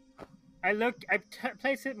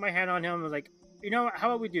placed my hand on him and was like, how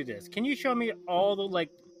about we do this? Can you show me all the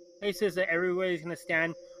places that everybody's gonna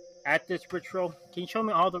stand at this ritual? Can you show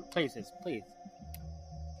me all the places, please?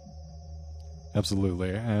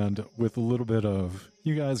 Absolutely. And with a little bit of,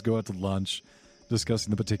 you guys go out to lunch,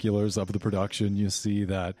 discussing the particulars of the production, you see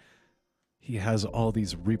that he has all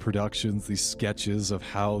these reproductions, these sketches of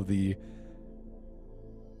how the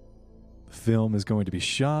film is going to be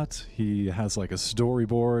shot. He has a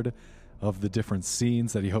storyboard of the different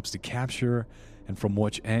scenes that he hopes to capture, and from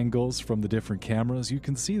which angles from the different cameras. You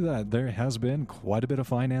can see that there has been quite a bit of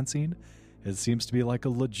financing. It seems to be like a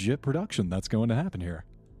legit production that's going to happen here.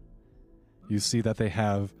 You see that they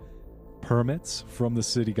have permits from the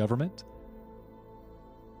city government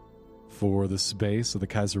for the space of the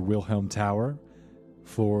Kaiser Wilhelm Tower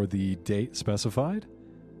for the date specified.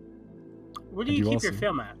 Where do you keep your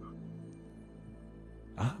film at?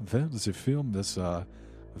 Well, the film is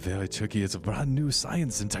very tricky. It's a brand new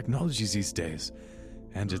science and technology these days.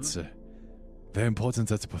 And it's very important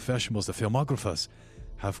that the professionals, the filmographers,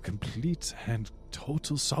 have complete and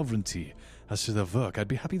total sovereignty as to their work. I'd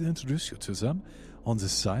be happy to introduce you to them on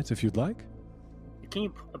this site if you'd like. Can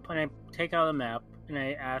you take out a map and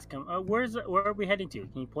I ask him, where are we heading to?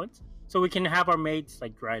 Can you point? So we can have our mates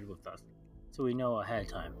ride with us, so we know ahead of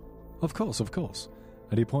time. Of course.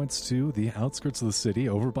 And he points to the outskirts of the city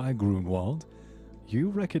over by Grunwald. You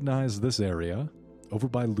recognize this area over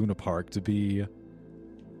by Luna Park to be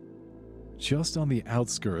just on the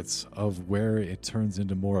outskirts of where it turns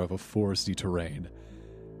into more of a foresty terrain.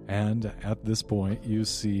 And at this point, you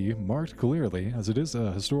see, marked clearly, as it is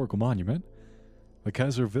a historical monument, the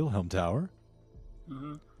Kaiser Wilhelm Tower,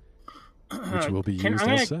 which will be used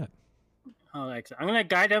as set. Oh, excellent. I'm going to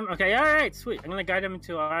guide him. Okay, all right, sweet. I'm going to guide him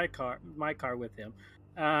into my car with him.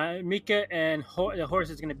 Mika and the horse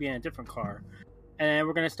is going to be in a different car. And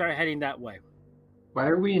we're going to start heading that way. Why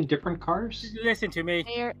are we in different cars? Listen to me.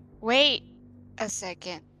 Wait a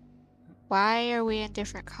second. Why are we in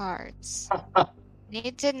different cars?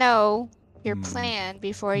 Need to know your plan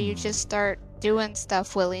before you just start doing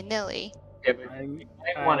stuff willy-nilly. Yeah, but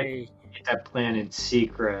I want to keep that plan in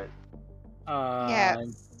secret. Yeah.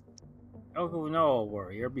 Oh, no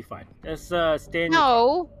worry. You'll be fine. Let's stay in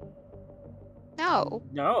No.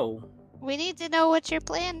 No. We need to know what your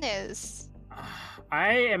plan is.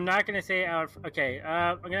 I am not gonna say out. Okay,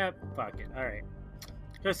 I'm gonna fuck it. All right.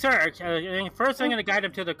 So, sir, first I'm gonna guide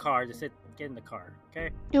him to the car. Just get in the car,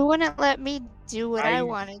 okay? You wouldn't let me do what I I-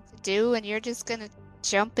 wanted to do, and you're just gonna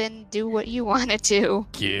jump in, do what you want to do.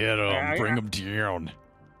 Get him. Yeah, Bring him down.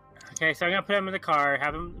 Okay, so I'm gonna put him in the car,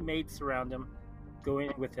 have him maids surround him, go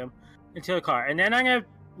in with him into the car, and then I'm gonna,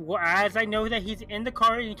 as I know that he's in the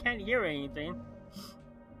car and he can't hear anything,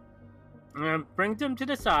 I'm gonna bring him to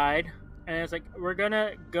the side, and it's like we're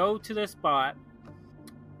gonna go to the spot.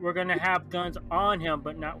 We're gonna have guns on him,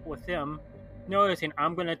 but not with him noticing.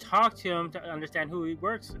 I'm gonna talk to him to understand who he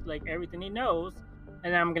works with, like everything he knows,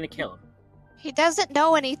 and then I'm gonna kill him. He doesn't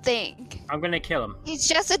know anything. I'm gonna kill him. He's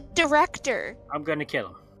just a director. I'm gonna kill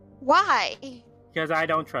him Why? because I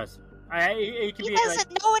don't trust him. It could He be like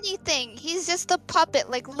doesn't know anything. He's just a puppet,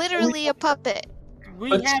 like literally a puppet. we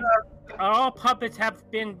Let's, have all puppets have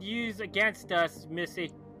been used against us,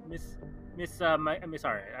 Missy. I'm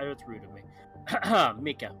sorry, I was rude of me.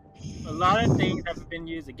 Mika. A lot of things have been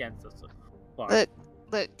used against us so far.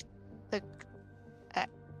 Look.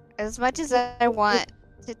 As much as I want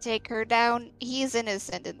to take her down, he's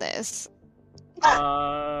innocent in this.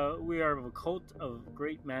 We are a cult of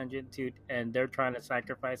great magnitude, and they're trying to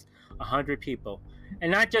sacrifice 100 people,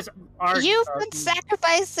 and not just our. You've been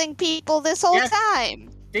sacrificing people this whole Yes.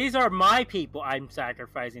 time. These are my people. I'm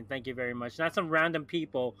sacrificing. Thank you very much. Not some random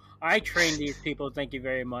people. I train these people. Thank you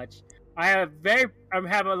very much. I have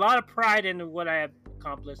a lot of pride in what I have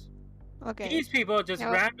accomplished. Okay. These people just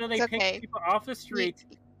No, randomly it's pick okay. people off the street,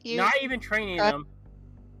 You, not even training them.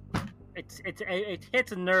 It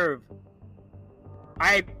hits a nerve.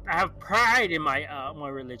 I have pride in my my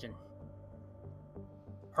religion.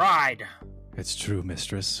 Pride. It's true,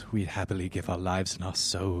 mistress. We'd happily give our lives and our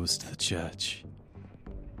souls to the church.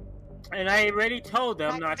 And I already told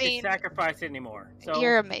them not to Maxine, sacrifice anymore. So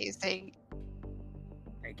You're amazing.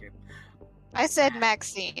 thank you. I said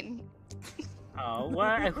Maxine. Oh,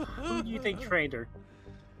 what? Who do you think trained her?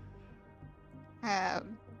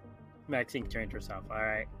 Maxine trained herself. All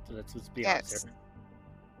right, so let's just be honest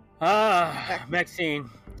Yes. here. Maxine.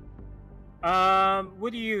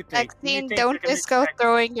 What do you think? Do you Maxine, think don't I can just go respect-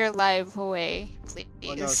 throwing your life away, please.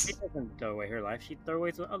 Oh, no, she doesn't throw away her life. She throw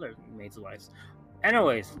away the other maids' lives.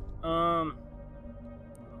 Anyways,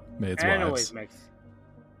 Maids' anyways, wives. Max.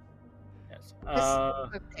 Yes.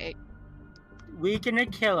 Okay. We gonna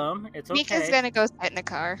kill him. It's okay. Mika's gonna go sit in a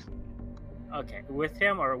car. Okay, with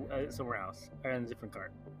him or somewhere else, or in a different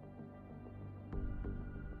car.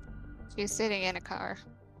 She's sitting in a car.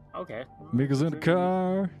 Okay. Mika's in a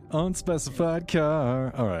car, unspecified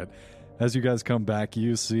car. All right. As you guys come back,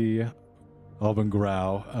 you see Alban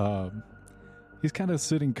Grau. He's kind of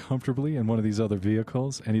sitting comfortably in one of these other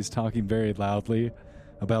vehicles, and he's talking very loudly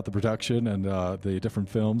about the production and the different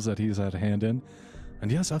films that he's had a hand in.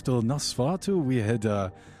 And yes, after Nosferatu, we had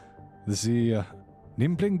the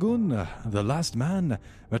Nimblingun, The Last Man,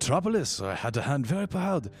 Metropolis. I had a hand very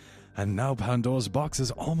proud. And now Pandora's Box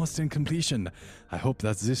is almost in completion. I hope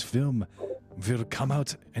that this film will come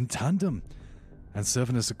out in tandem and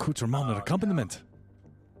serve as accoutrement and accompaniment.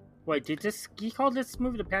 Wait, he called this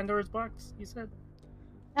movie the Pandora's Box? You said?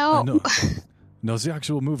 No. No, no, the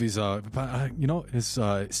actual movie's, is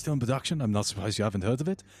still in production. I'm not surprised you haven't heard of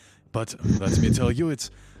it. But let me tell you, it's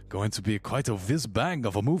going to be quite a whiz-bang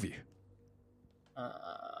of a movie.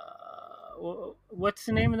 What's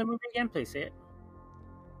the name of the movie again? Please say it.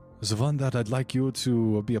 The one that I'd like you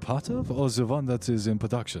to be a part of, or the one that is in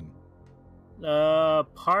production?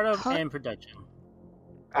 Part of Huh? and production.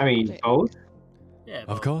 I mean, both. Yeah.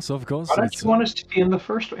 Of both. course. Why don't you want us to be in the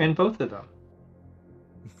first in both of them?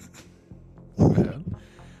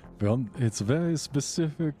 Well, it's very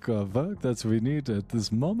specific work that we need at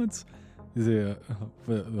this moment. We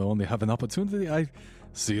only have an opportunity. I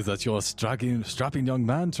see that you're a strapping young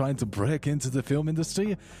man trying to break into the film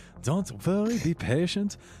industry. Don't worry, be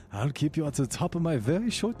patient. I'll keep you at the top of my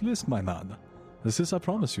very short list, my man. This is, I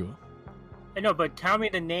promise you. I know, but tell me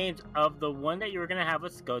the names of the one that you were gonna have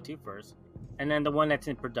us go to first, and then the one that's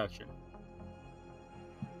in production.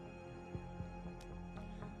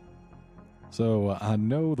 So I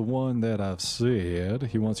know the one that I've said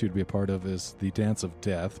he wants you to be a part of is The Dance of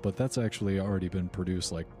Death, but that's actually already been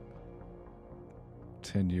produced like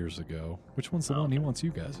 10 years ago. Which one's the one he wants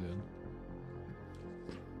you guys in?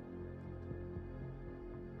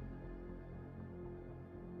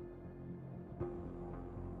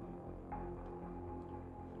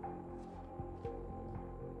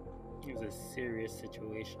 It was a serious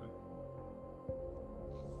situation.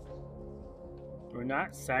 We're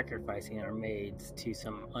not sacrificing our maids to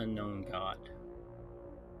some unknown god.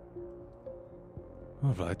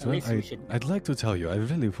 All right. At Well, least we should I'd like to tell you, I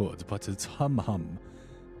really would, but it's hum.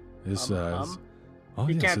 Oh,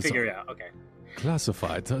 You yes, can't it's figure it out. Okay.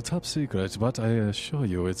 classified, top secret, but I assure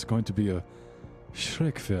you it's going to be a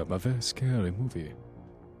Shrek film, a very scary movie.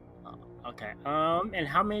 Okay. And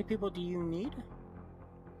how many people do you need?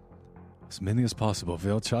 As many as possible. We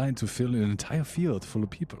are trying to fill an entire field full of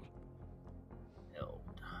people.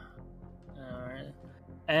 Alright.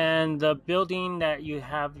 And the building that you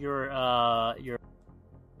have your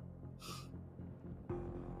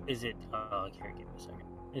is it here, give me a second.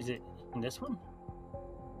 Is it in this one?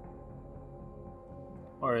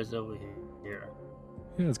 Or is it over here?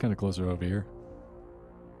 Yeah, it's kind of closer over here.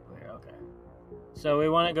 Okay. So we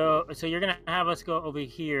want to go. So you're gonna have us go over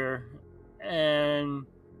here, and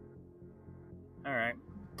all right,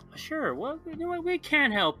 sure. Well, you know what? We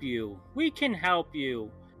can help you. We can help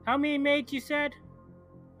you. How many maids you said?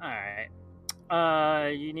 All right.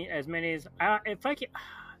 You need as many as if I can.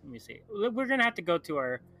 Let me see. We're gonna have to go to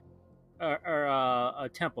our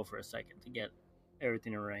temple for a second to get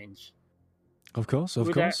everything arranged. Of course, of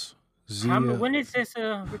Would course. When is this?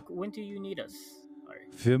 When do you need us? Sorry.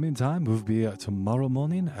 Filming time will be tomorrow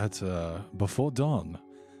morning at before dawn.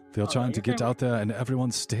 We are trying to you're get gonna- out there and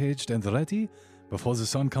everyone's staged and ready before the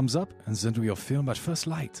sun comes up, and then we will film at first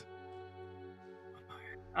light.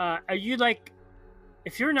 Are you like?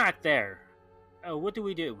 If you're not there, what do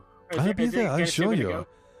we do? Or I'll be is it there, I gonna assure still you. gonna go?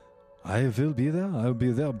 I will be there. I'll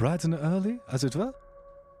be there bright and early, as it were.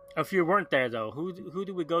 If you weren't there, though, who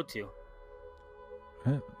do we go to?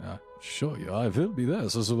 Sure, yeah, I will be there.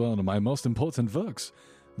 This is one of my most important works.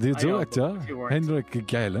 The I know, but director, if you weren't- Henrik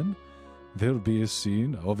Galen, will be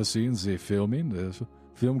overseeing the filming, the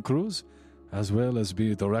film crews, as well as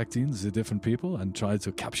be directing the different people and try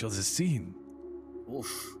to capture the scene.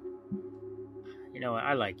 Oof. You know what?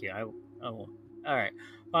 I like you. I will. All right,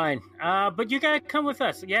 fine. But you gotta come with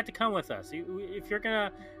us. You have to come with us. If we're gonna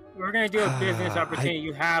do a business opportunity.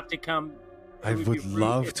 You have to come. I It would would be rude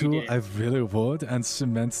love if you to, didn't. I really would, and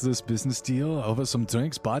cement this business deal over some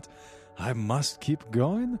drinks, but I must keep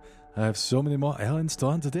going. I have so many more errands to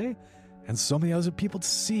run today, and so many other people to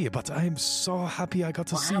see, but I am so happy I got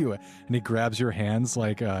to see you. And he grabs your hands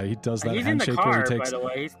like he does that He's in the handshake car, where he takes... by the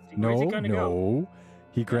way. No, Where's he gonna go? no.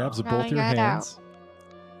 He grabs No, both he your got hands.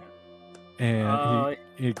 And Uh,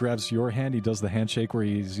 he grabs your hand. He does the handshake where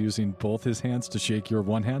he's using both his hands to shake your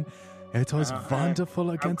one hand. It was wonderful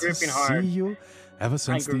again to gripping see hard. you ever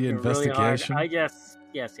since I'm the gripping really hard. investigation.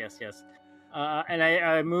 Yes. And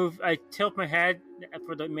I move. I tilt my head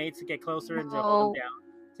for the maids to get closer and to hold them down.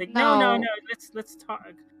 It's like, no. Let's talk.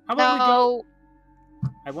 How about we go? No,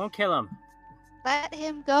 I won't kill him. let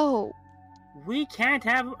him go. We can't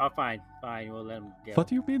have. Oh, fine. We'll let him go. What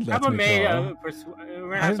do you mean How let about me maid? go? We're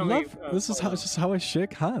gonna I have somebody. love this is just how I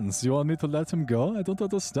shake hands. You want me to let him go? I don't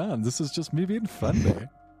understand. This is just me being friendly.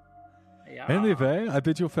 Yeah. Anyway, I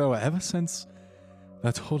bid you farewell. Ever since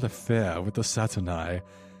that whole affair with the Saturni,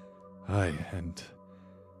 and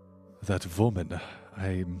that woman,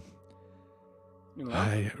 I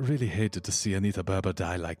really hated to see Anita Berber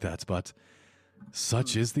die like that, but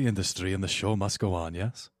such is the industry and the show must go on,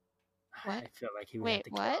 yes? What? I feel like he would Wait, have to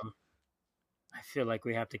what? kill him. I feel like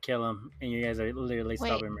we have to kill him, and you guys are literally Wait.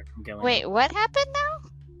 stopping me from killing him. Wait, what happened now?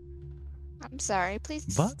 I'm sorry, please.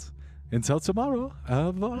 But until tomorrow,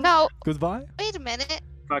 No, goodbye. wait a minute.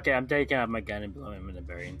 Fuck it, I'm taking out my gun and blowing him in the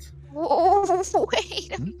bearings. Whoa,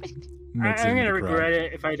 wait a minute. I'm gonna regret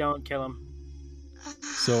it if I don't kill him.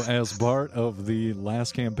 So, as part of the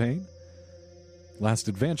last campaign, last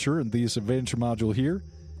adventure, in this adventure module here,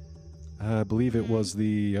 I believe it was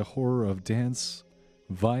the horror of dance,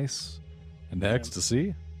 vice, and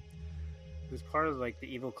ecstasy. He was part of like the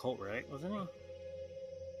evil cult, right? Wasn't he?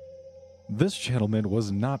 This gentleman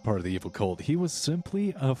was not part of the evil cult. He was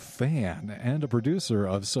simply a fan and a producer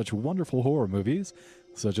of such wonderful horror movies,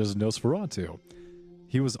 such as Nosferatu.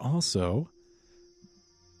 He was also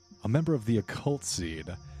a member of the occult scene,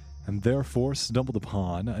 and therefore stumbled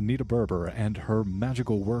upon Anita Berber and her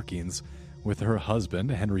magical workings with her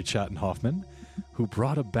husband, Henry Chatton Hoffman, who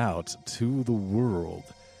brought about to the world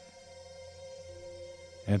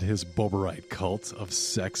and his Boberite cult of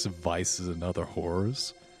sex, vices, and other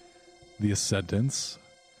horrors, the ascendance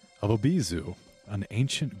of Obizu, an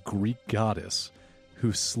ancient Greek goddess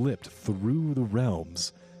who slipped through the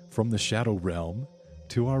realms from the Shadow Realm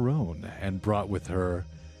to our own and brought with her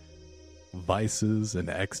vices and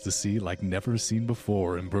ecstasy like never seen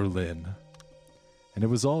before in Berlin. And it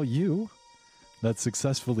was all you that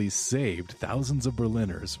successfully saved thousands of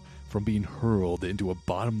Berliners from being hurled into a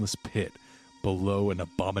bottomless pit below an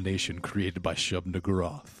abomination created by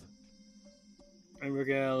Shub-Niggurath. and we're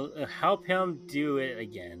gonna help him do it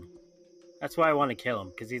again. That's why I want to kill him,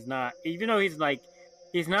 because he's not, even though he's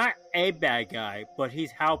not a bad guy, but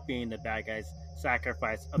he's helping the bad guys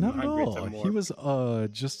sacrifice Not at hundreds all. or more. He was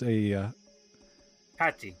just a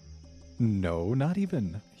Patsy. no, not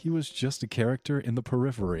even. He was just a character in the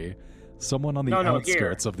periphery, someone on the No,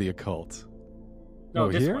 outskirts of the occult. No,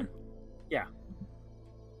 Oh, this here? one. Yeah.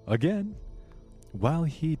 Again, while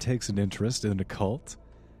he takes an interest in occult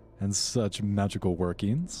and such magical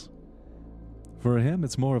workings, for him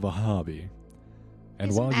it's more of a hobby. And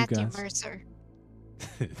He's while you Matthew guys, Mercer.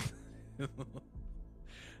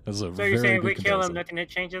 that's a So you're very saying if good we kill him, comparison. nothing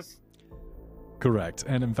changes? Correct.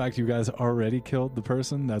 And in fact, you guys already killed the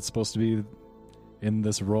person that's supposed to be in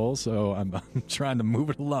this role, so I'm trying to move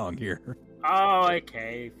it along here. Oh,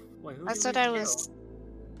 okay. Wait, who That's did what we I kill? was.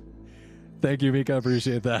 Thank you, Mika. I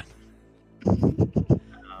appreciate that.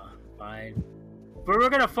 Fine. But we're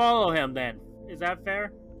gonna follow him then. Is that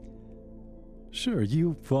fair? Sure,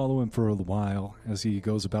 you follow him for a while as he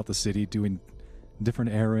goes about the city doing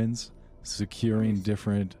different errands, securing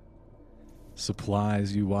different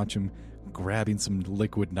supplies. You watch him grabbing some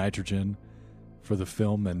liquid nitrogen for the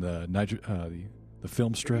film and the the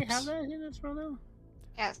film Do we strips. have that in this room now?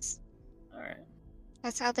 Yes. Alright.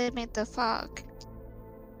 That's how they made the fog.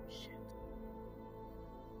 Shit.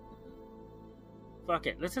 Fuck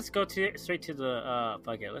it. Let's just go straight to the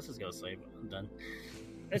fuck it. Let's just go sleep. I'm done.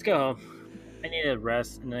 Let's go home. I need a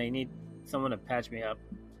rest and I need someone to patch me up.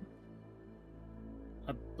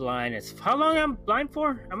 I'm blind as how long I'm blind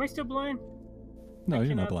for? Am I still blind? No, I you're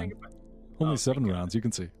cannot not blind. think about- Only Oh, 7 thank God. rounds. You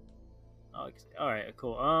can see. Oh, all right,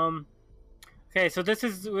 cool. Okay, so this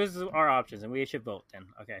is our options, and we should vote then.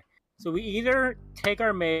 Okay, so we either take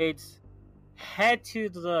our maids, head to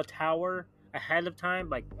the tower ahead of time,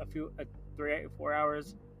 like a few 3, 4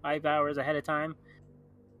 hours, 5 hours ahead of time.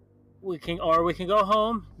 We can go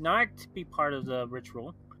home, not be part of the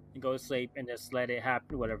ritual, and go to sleep and just let it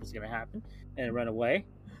happen, whatever's gonna happen, and run away.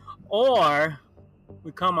 Or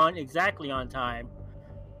we come on exactly on time,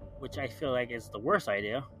 which I feel like is the worst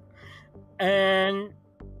idea, and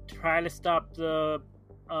try to stop the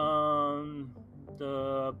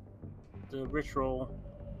ritual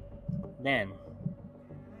then.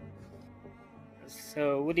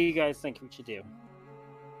 So what do you guys think we should do?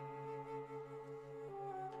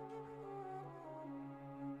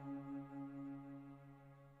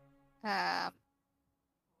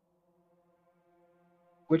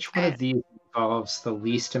 Which one of these involves the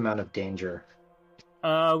least amount of danger?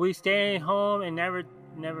 We stay home and never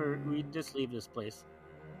we just leave this place.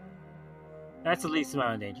 That's the least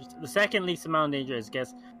amount of danger. The second least amount of danger is,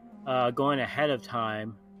 going ahead of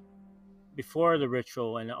time before the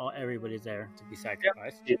ritual and everybody's there to be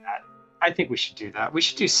sacrificed. Do that. I think we should do that. We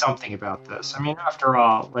should do something about this. I mean, after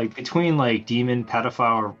all, like between like demon,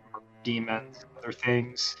 pedophile, or demons, and other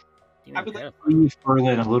things, I would like to leave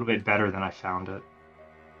Berlin a little bit better than I found it.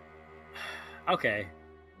 Okay,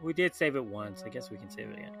 we did save it once. I guess we can save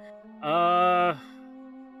it again.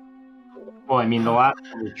 Well, I mean, the last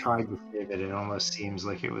time we tried to save it, it almost seems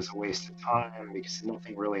like it was a waste of time because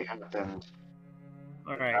nothing really happened.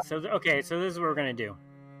 All right. So so this is what we're gonna do.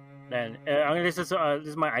 Then this is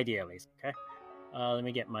my idea at least. Okay. Let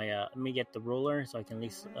me get the ruler so I can at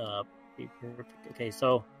least be perfect. Okay.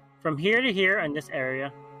 So from here to here in this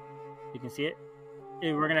area, you can see it.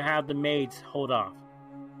 We're gonna have the maids hold off.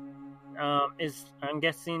 I'm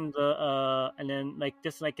guessing and then like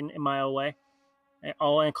just like a mile away,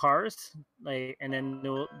 all in cars, like, and then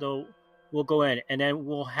we'll go in, and then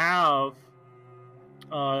we'll have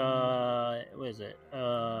what is it?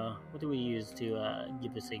 What do we use to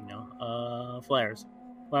give the signal? Flares.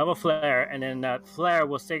 We'll have a flare, and then that flare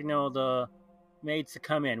will signal the maids to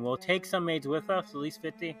come in. We'll take some maids with us, at least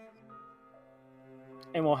 50,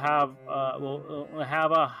 and we'll have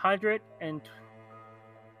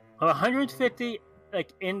 150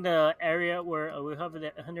 like in the area where we have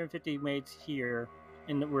 150 maids here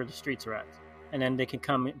where the streets are at, and then they can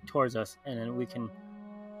come towards us, and then we can.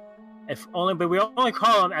 But we only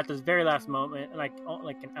call them at the very last moment, like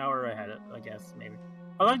an hour ahead, I guess, maybe.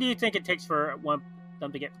 How long do you think it takes for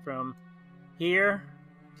them to get from here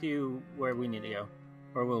to where we need to go,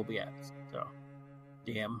 or we'll be at? So,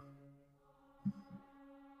 damn.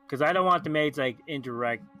 Because I don't want the maids like in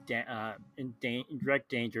direct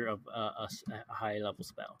danger of a high level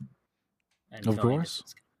spell. Of course.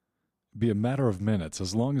 Be a matter of minutes,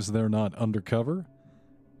 as long as they're not undercover,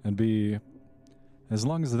 as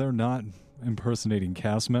long as they're not impersonating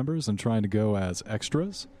cast members and trying to go as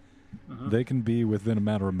extras, they can be within a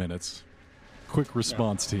matter of minutes. Quick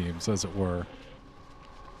response teams, as it were.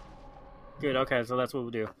 Good. Okay, so that's what we'll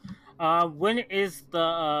do. When is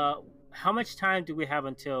the? How much time do we have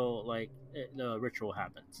until the ritual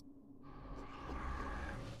happens?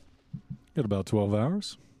 Got about 12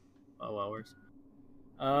 hours. 12 hours.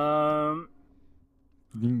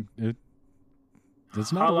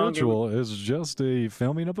 It's How not a long do ritual. It's just a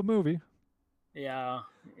filming of a movie. Yeah.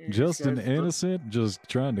 Just an Because innocent, just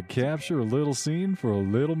trying to capture a little scene for a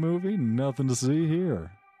little movie. Nothing to see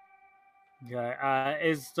here. Okay.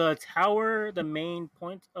 Is the tower the main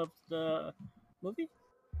point of the movie?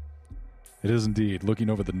 It is indeed. Looking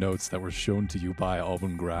over the notes that were shown to you by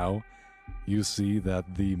Alvin Grau, you see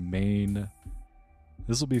that the main.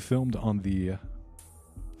 This will be filmed on the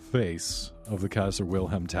face of the Kaiser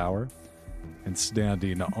Wilhelm Tower and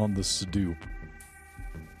standing on the stoop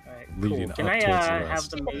All right. leading Cool. Can up I towards the have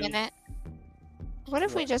west. the Wait a maid? minute. What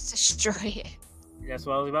if we just destroy it? That's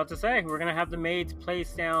what I was about to say. We're gonna have the maids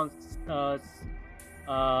place down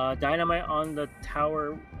dynamite on the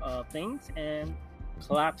tower things and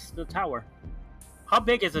collapse the tower. How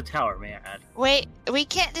big is the tower, may I add? Wait, we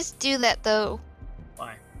can't just do that though,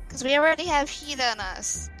 Why? because we already have heat on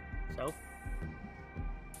us. So?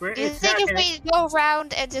 Do you think if we go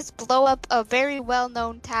around and just blow up a very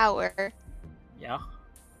well-known tower, Yeah.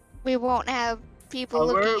 we won't have people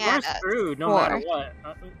We're looking at us? screwed no more. matter what.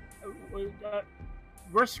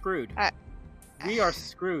 We're screwed. We are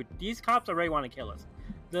screwed. These cops already want to kill us.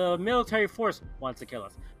 The military force wants to kill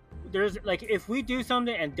us. There's if we do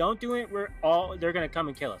something and don't do it, they're gonna come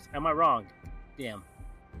and kill us. Am I wrong? Damn.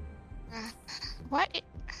 What?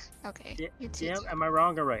 Okay. You two. Damn. Am I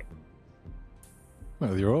wrong or right?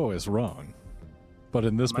 Well, you're always wrong. But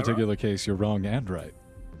in this Am I particular case, you're wrong and right.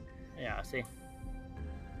 Yeah. See.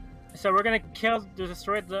 So we're gonna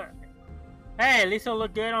destroy the. Hey, at least it'll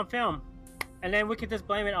look good on film, and then we can just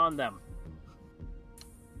blame it on them.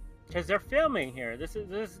 Because they're filming here. This.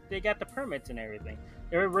 They got the permits and everything.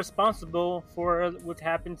 They're responsible for what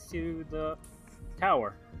happens to the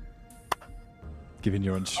tower. Giving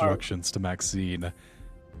your instructions to Maxine,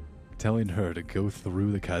 telling her to go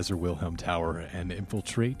through the Kaiser Wilhelm Tower and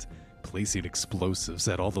infiltrate, placing explosives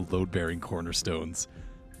at all the load-bearing cornerstones.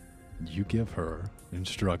 You give her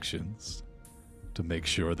instructions to make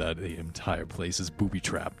sure that the entire place is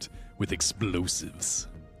booby-trapped with explosives.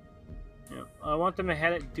 Yeah, I want them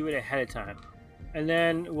to do it ahead of time, and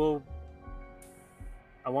then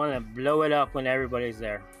I want to blow it up when everybody's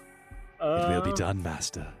there. It will be done,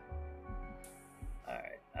 Master. All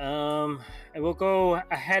right. And we'll go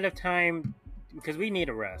ahead of time because we need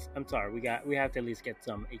a rest. I'm sorry. We have to at least get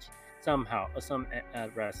some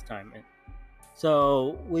rest time.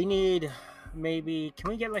 So we need maybe.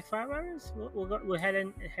 Can we get 5 hours? We'll head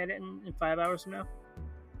in 5 hours from now.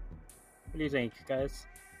 What do you think, guys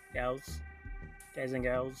and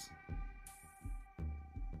gals?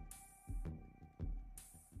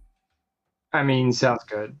 I mean, sounds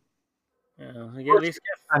good. Yeah, at least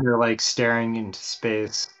Kind of staring into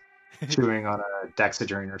space, chewing on a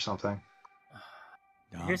Dexedrine or something.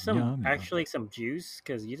 here's some juice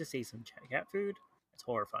because you just ate some cat food. It's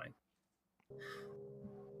horrifying.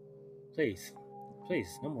 Please,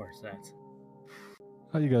 no more sex.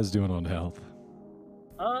 How you guys doing on health?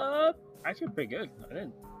 Actually pretty good. I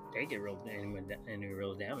didn't take any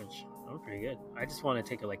real damage. I'm pretty good. I just want to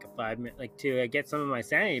take a 5 minute to get some of my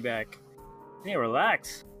sanity back. I need to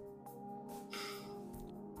relax.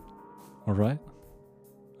 All right.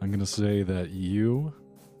 I'm going to say that you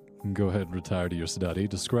can go ahead and retire to your study.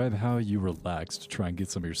 Describe how you relaxed to try and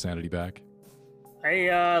get some of your sanity back.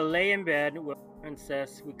 I lay in bed with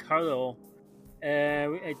Princess. We cuddle.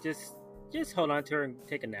 I just hold on to her and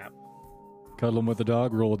take a nap. Cuddle him with the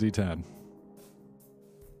dog, roll a d10.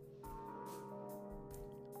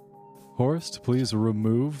 Horst, please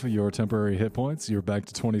remove your temporary hit points. You're back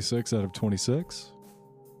to 26 out of 26.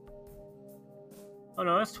 Oh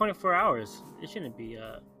no, that's 24 hours. It shouldn't be.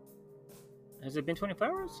 Has it been 24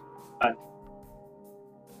 hours?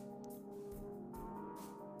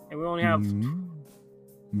 And we only have.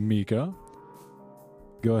 Mika,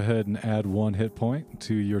 go ahead and add 1 hit point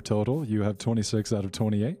to your total. You have 26 out of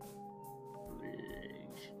 28. How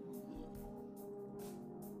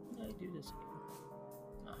do I do this again?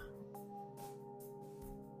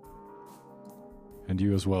 And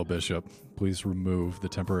you as well, Bishop. Please remove the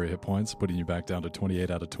temporary hit points, putting you back down to 28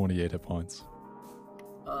 out of 28 hit points.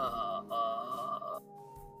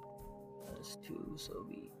 That's 2, so it'll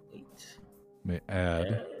be 8. May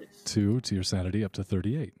add Yes. 2 to your sanity up to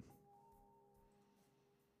 38.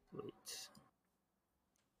 Wait.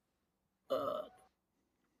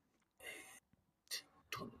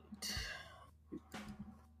 28.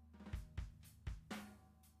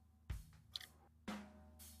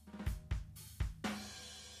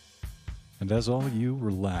 And as all you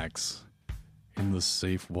relax in the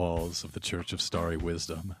safe walls of the Church of Starry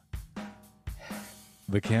Wisdom,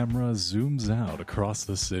 the camera zooms out across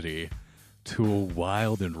the city to a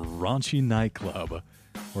wild and raunchy nightclub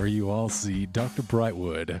where you all see Dr.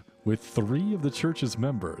 Brightwood with 3 of the church's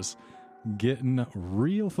members getting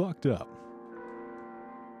real fucked up.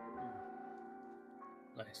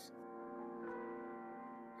 Nice.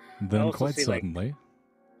 Then also quite see, like- suddenly,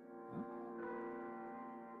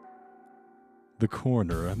 the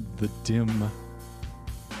corner, the dim,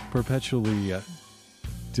 perpetually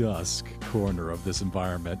dusk corner of this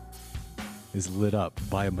environment is lit up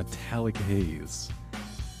by a metallic haze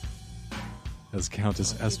as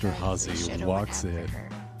Countess Esterhazy walks in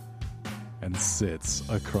and sits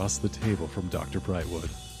across the table from Dr. Brightwood.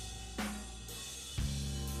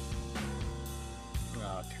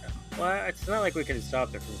 Oh, okay. Well, it's not like we could have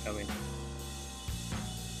stopped her from coming.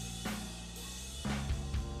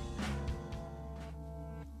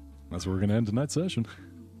 That's where we're going to end tonight's session.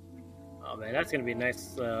 Oh man, that's gonna be a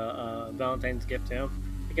nice Valentine's gift to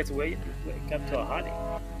him. He gets to wake up to a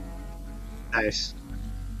hottie. Nice.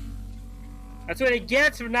 That's what he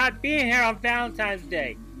gets for not being here on Valentine's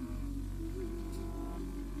Day.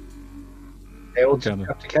 They will Kinda.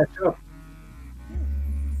 have to catch up.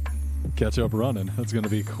 Catch up running. That's going to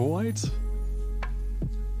be quite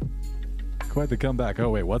the comeback.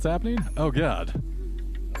 Oh, wait, what's happening? Oh, God.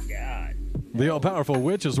 Oh god. The all-powerful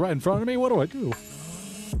witch is right in front of me. What do I do?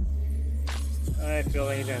 I feel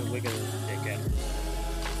like he's gonna wiggle his dick at her.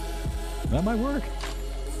 That might work.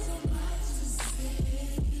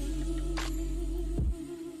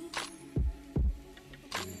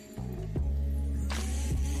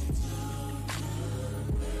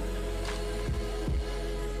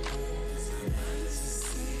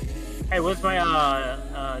 Hey, was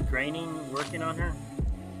my draining working on her?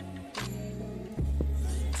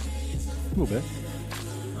 A little bit.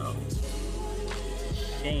 Oh.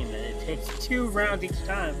 Shame that it takes 2 rounds each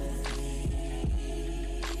time.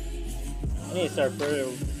 I need to start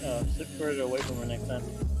further away from her next time.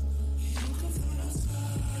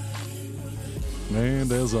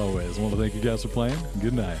 And as always, I want to thank you guys for playing.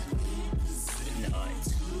 Good night.